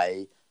animals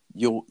away,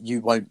 you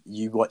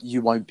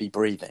won't be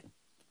breathing.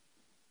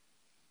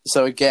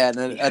 So again,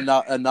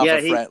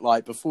 another threat,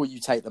 like, before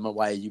you take them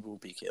away, you will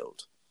be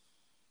killed.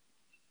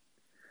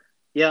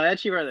 Yeah, I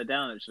actually wrote that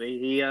down. Actually,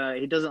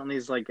 he does it on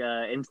his like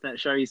internet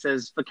show. He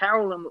says, "For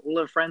Carol and all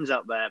her friends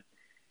out there,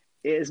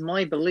 it is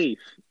my belief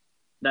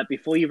that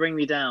before you bring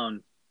me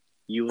down,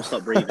 you will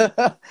stop breathing."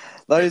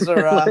 Those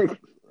are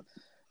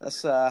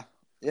it's a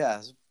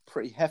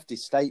pretty hefty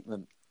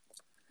statement.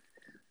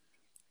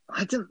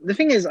 The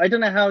thing is, I don't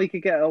know how he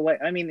could get away.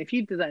 I mean, if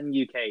you did that in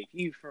the UK, if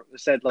you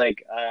said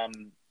like,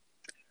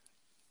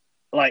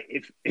 like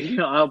if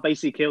I'll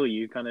basically kill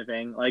you kind of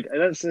thing. Like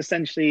that's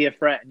essentially a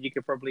threat, and you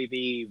could probably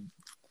be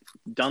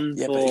done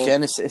Yeah, for. but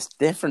again, it's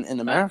different in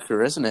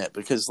America, isn't it?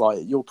 Because like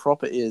your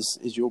property is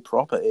your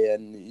property,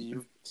 and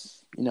you've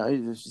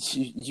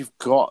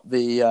got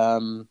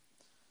the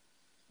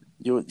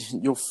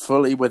you're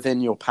fully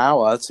within your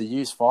power to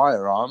use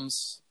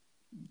firearms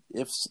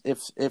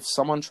if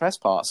someone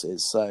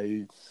trespasses.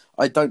 So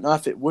I don't know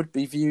if it would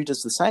be viewed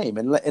as the same,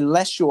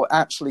 unless you're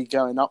actually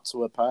going up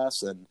to a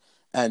person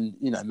and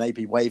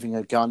maybe waving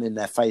a gun in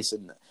their face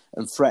and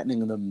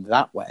threatening them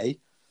that way.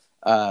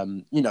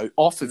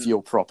 Off of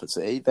your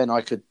property, then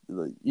I could,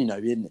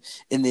 in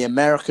the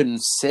American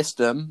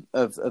system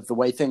of the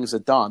way things are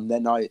done,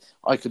 then I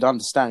could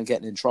understand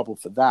getting in trouble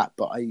for that.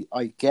 But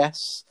I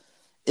guess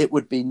it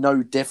would be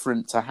no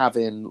different to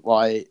having,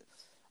 like,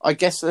 I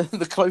guess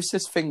the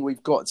closest thing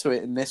we've got to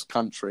it in this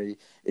country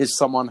is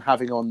someone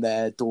having on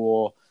their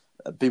door,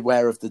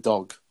 beware of the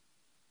dog.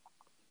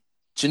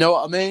 Do you know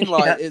what I mean?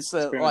 Like, yeah, it's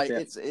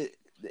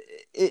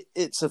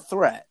a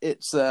threat.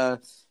 It's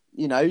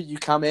you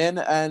come in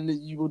and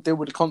you will deal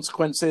with the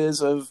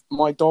consequences of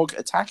my dog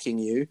attacking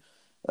you.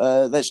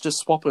 Let's just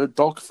swap a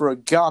dog for a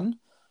gun.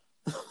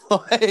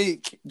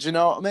 Like, do you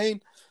know what I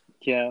mean?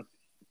 Yeah.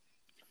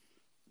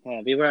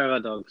 Yeah, beware of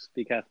our dogs.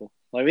 Be careful.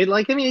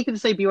 You can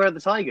say beware of the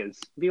tigers.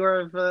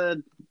 Beware of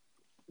the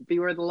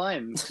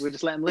lion. We'll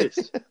just let them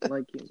loose.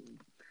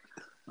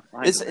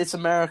 It's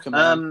America,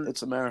 man.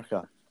 It's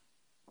America.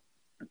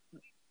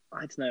 I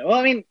don't know. Well,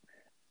 I mean,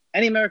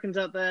 any Americans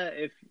out there,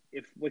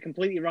 if we're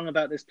completely wrong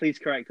about this, please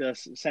correct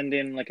us. Send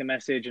in like a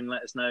message and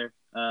let us know.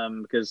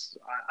 Because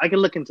I can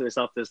look into this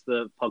after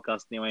the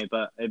podcast anyway.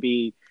 But it'd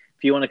be,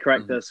 if you want to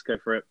correct us, go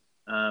for it.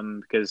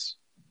 Because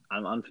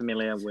I'm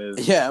unfamiliar with.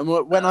 Yeah, and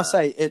when I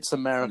say it's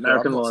America,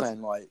 I'm not laws.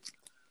 saying like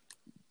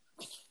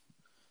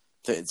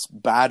that it's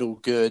bad or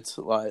good.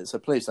 Like, so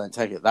please don't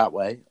take it that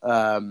way.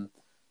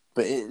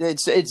 But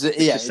it's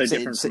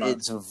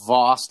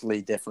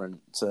vastly different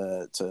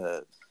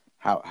to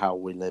how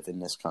we live in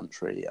this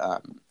country.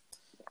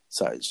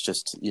 So it's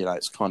just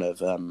it's kind of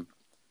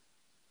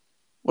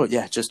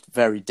just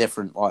very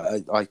different.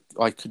 I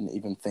couldn't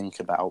even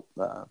think about.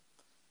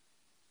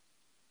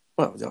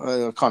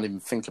 I can't even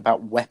think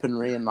about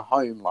weaponry in the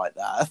home like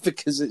that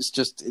because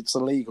it's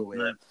illegal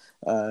here.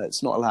 No.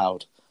 It's not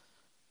allowed.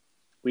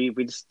 We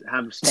just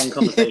have strong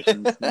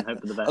conversations and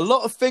hope for the best. A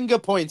lot of finger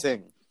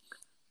pointing.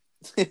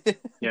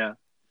 Yeah.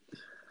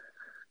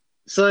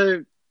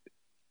 So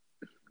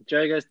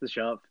Joe goes to the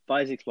shop,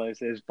 buys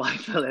explosives,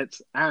 buys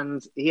pellets,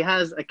 and he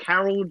has a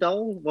Carol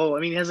doll. Well, I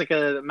mean, he has like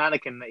a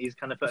mannequin that he's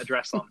kind of put a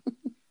dress on.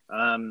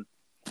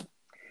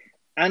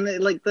 And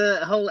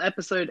the whole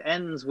episode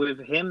ends with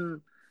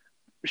him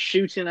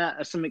shooting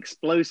at some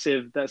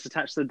explosive that's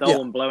attached to the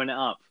doll and blowing it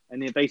up.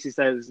 And he basically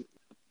says,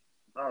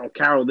 "Oh,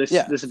 Carol, this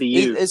would be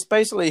you." It's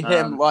basically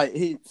him.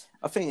 I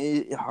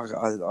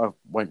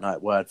won't know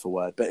it word for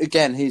word, but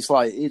again, he's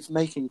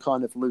making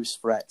kind of loose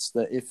threats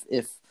that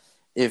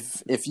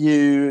if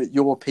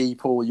your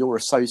people, your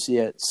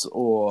associates,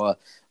 or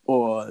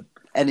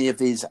any of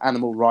these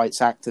animal rights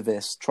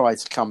activists try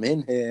to come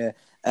in here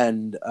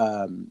and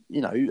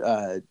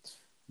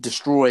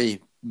destroy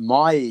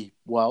my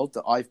world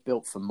that I've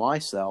built for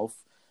myself,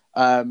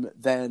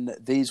 then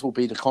these will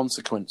be the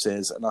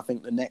consequences. And I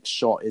think the next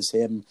shot is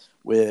him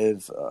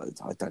with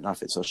I don't know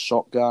if it's a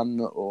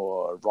shotgun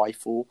or a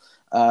rifle,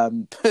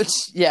 but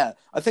yeah,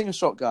 I think a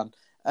shotgun,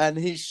 and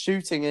he's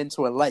shooting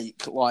into a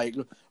lake like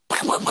and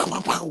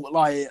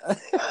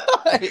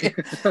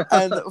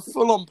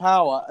full on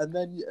power. And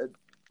then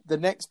the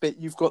next bit,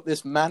 you've got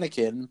this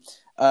mannequin,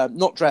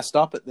 not dressed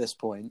up at this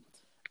point,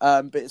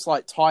 but it's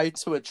like tied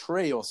to a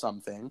tree or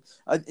something.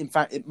 In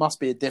fact, it must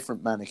be a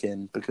different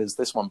mannequin because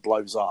this one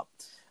blows up.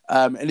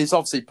 And he's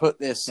obviously put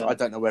this, I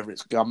don't know whether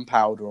it's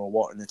gunpowder or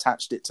what, and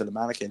attached it to the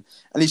mannequin.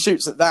 And he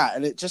shoots at that,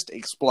 and it just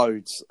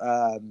explodes.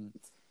 Well,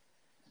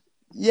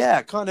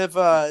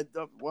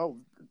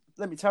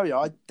 let me tell you,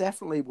 I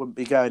definitely wouldn't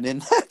be going in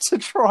there to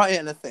try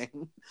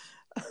anything.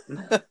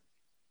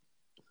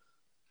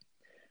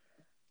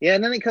 Yeah,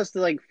 and then it cuts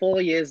to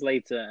 4 years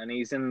later, and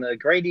he's in the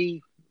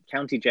Grady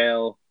County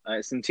Jail.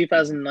 It's in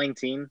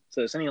 2019,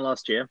 so it's only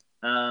last year.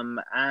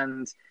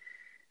 And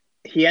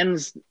he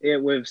ends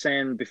it with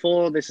saying,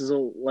 "Before this is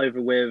all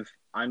over with,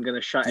 I'm going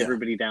to shut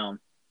everybody down."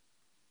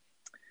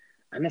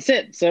 And that's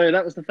it. So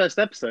that was the first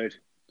episode.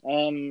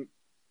 I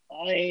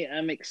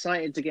am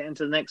excited to get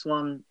into the next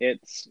one.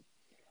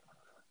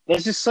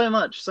 There's just so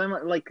much,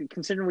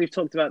 considering we've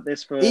talked about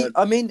this for so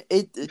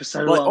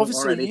long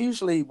obviously already.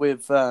 Usually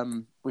with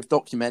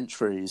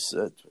documentaries,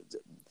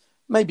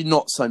 maybe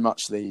not so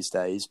much these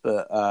days,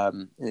 but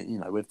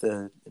with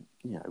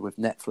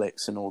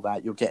Netflix and all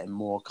that, you're getting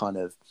more kind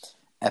of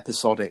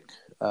episodic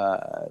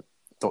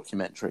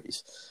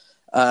documentaries.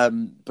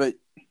 But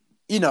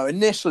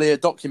initially a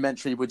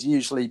documentary would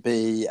usually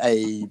be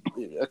a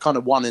kind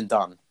of one and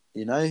done.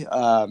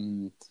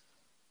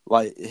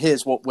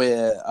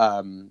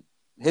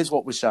 Here's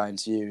what we're showing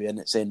to you, and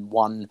it's in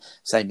one,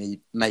 say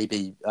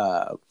maybe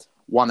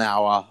 1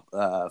 hour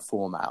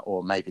format,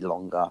 or maybe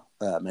longer,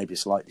 maybe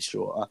slightly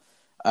shorter.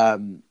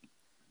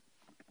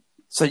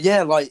 So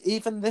yeah, like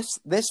even this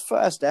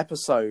first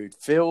episode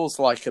feels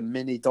like a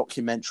mini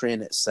documentary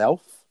in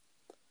itself,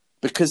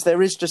 because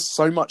there is just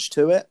so much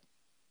to it.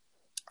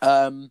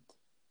 So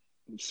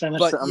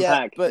much to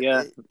unpack. But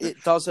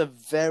it does a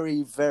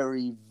very,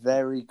 very,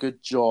 very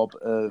good job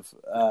of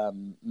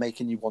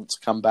making you want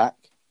to come back.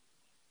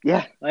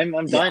 Yeah,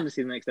 I'm dying to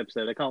see the next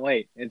episode. I can't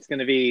wait. It's going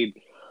to be.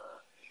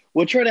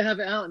 We'll try to have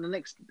it out in the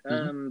next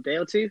day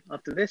or two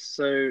after this,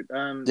 so you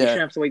shouldn't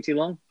have to wait too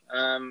long.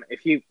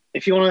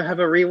 If you want to have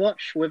a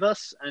rewatch with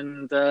us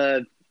and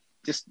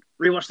just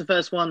rewatch the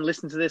first one,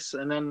 listen to this,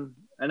 and then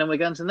we're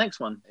going to the next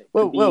one.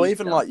 Well,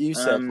 even like you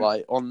said,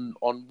 like on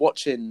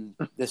watching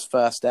this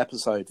first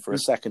episode for a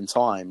second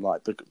time,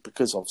 like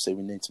because obviously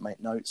we need to make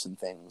notes and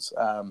things.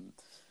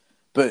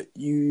 But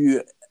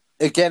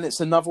it's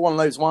another one of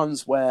those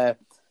ones where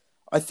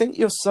I think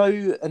you're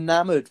so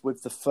enamored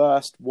with the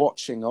first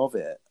watching of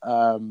it,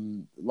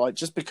 like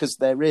just because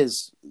there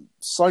is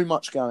so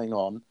much going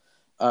on.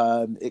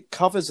 It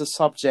covers a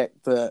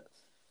subject that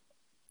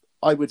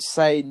I would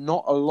say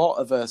not a lot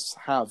of us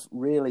have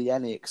really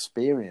any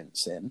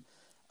experience in,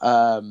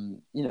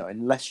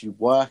 unless you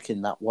work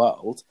in that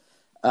world.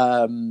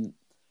 So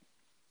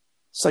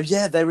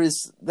yeah,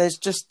 there's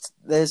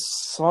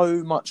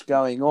so much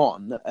going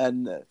on,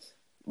 and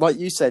like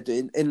you said,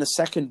 in the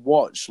second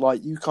watch,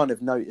 like you kind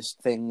of noticed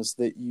things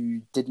that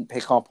you didn't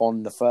pick up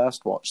on the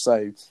first watch.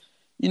 So,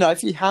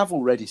 if you have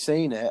already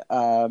seen it,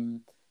 I'd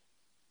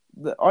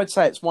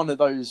say it's one of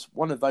those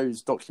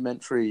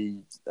documentary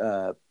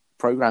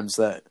programs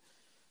that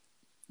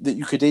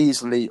you could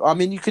easily. I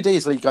mean, you could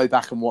easily go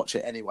back and watch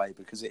it anyway,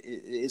 because it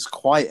is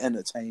quite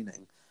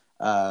entertaining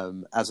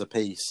as a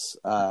piece.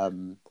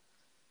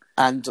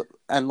 And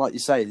like you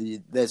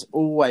say, there's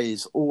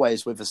always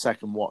with a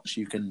second watch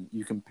you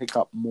can pick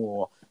up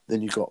more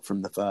than you got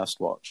from the first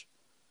watch.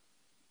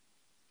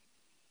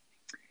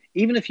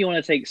 Even if you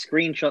want to take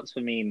screenshots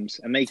for memes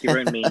and make your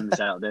own memes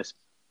out of this.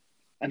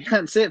 And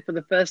that's it for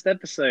the first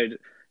episode.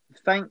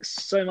 Thanks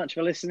so much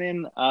for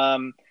listening.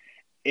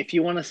 If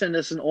you want to send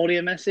us an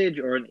audio message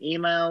or an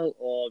email,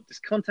 or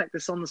just contact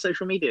us on the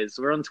social medias,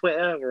 we're on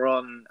Twitter, we're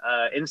on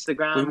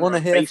Instagram. We want to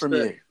hear from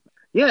you.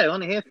 Yeah, I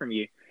want to hear from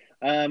you.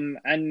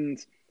 And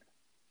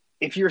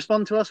if you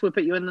respond to us, we'll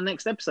put you in the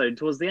next episode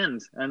towards the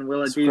end, and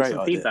we'll do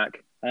some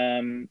feedback.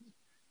 And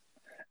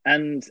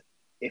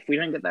if we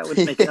don't get that, we'll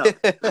just make it up.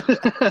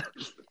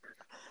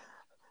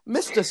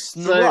 Mr.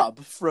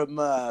 Snrub from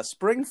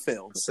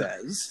Springfield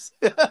says.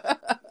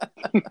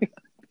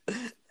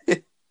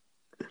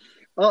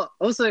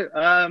 Also,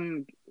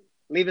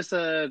 leave us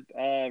a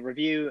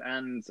review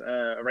and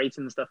a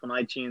rating and stuff on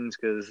iTunes,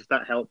 because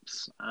that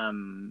helps.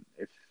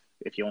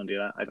 If you want to do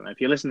that, I don't know if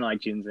you listen to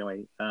iTunes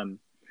anyway. But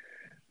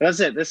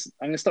that's it.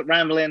 I'm going to stop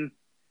rambling.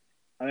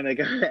 I'm going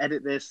to go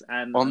edit this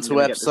and on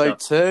to episode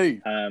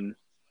 2.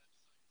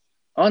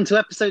 On to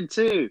episode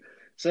 2.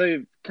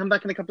 So come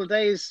back in a couple of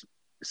days.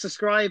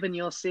 Subscribe and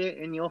you'll see it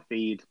in your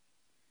feed.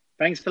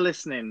 Thanks for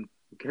listening.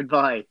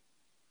 Goodbye.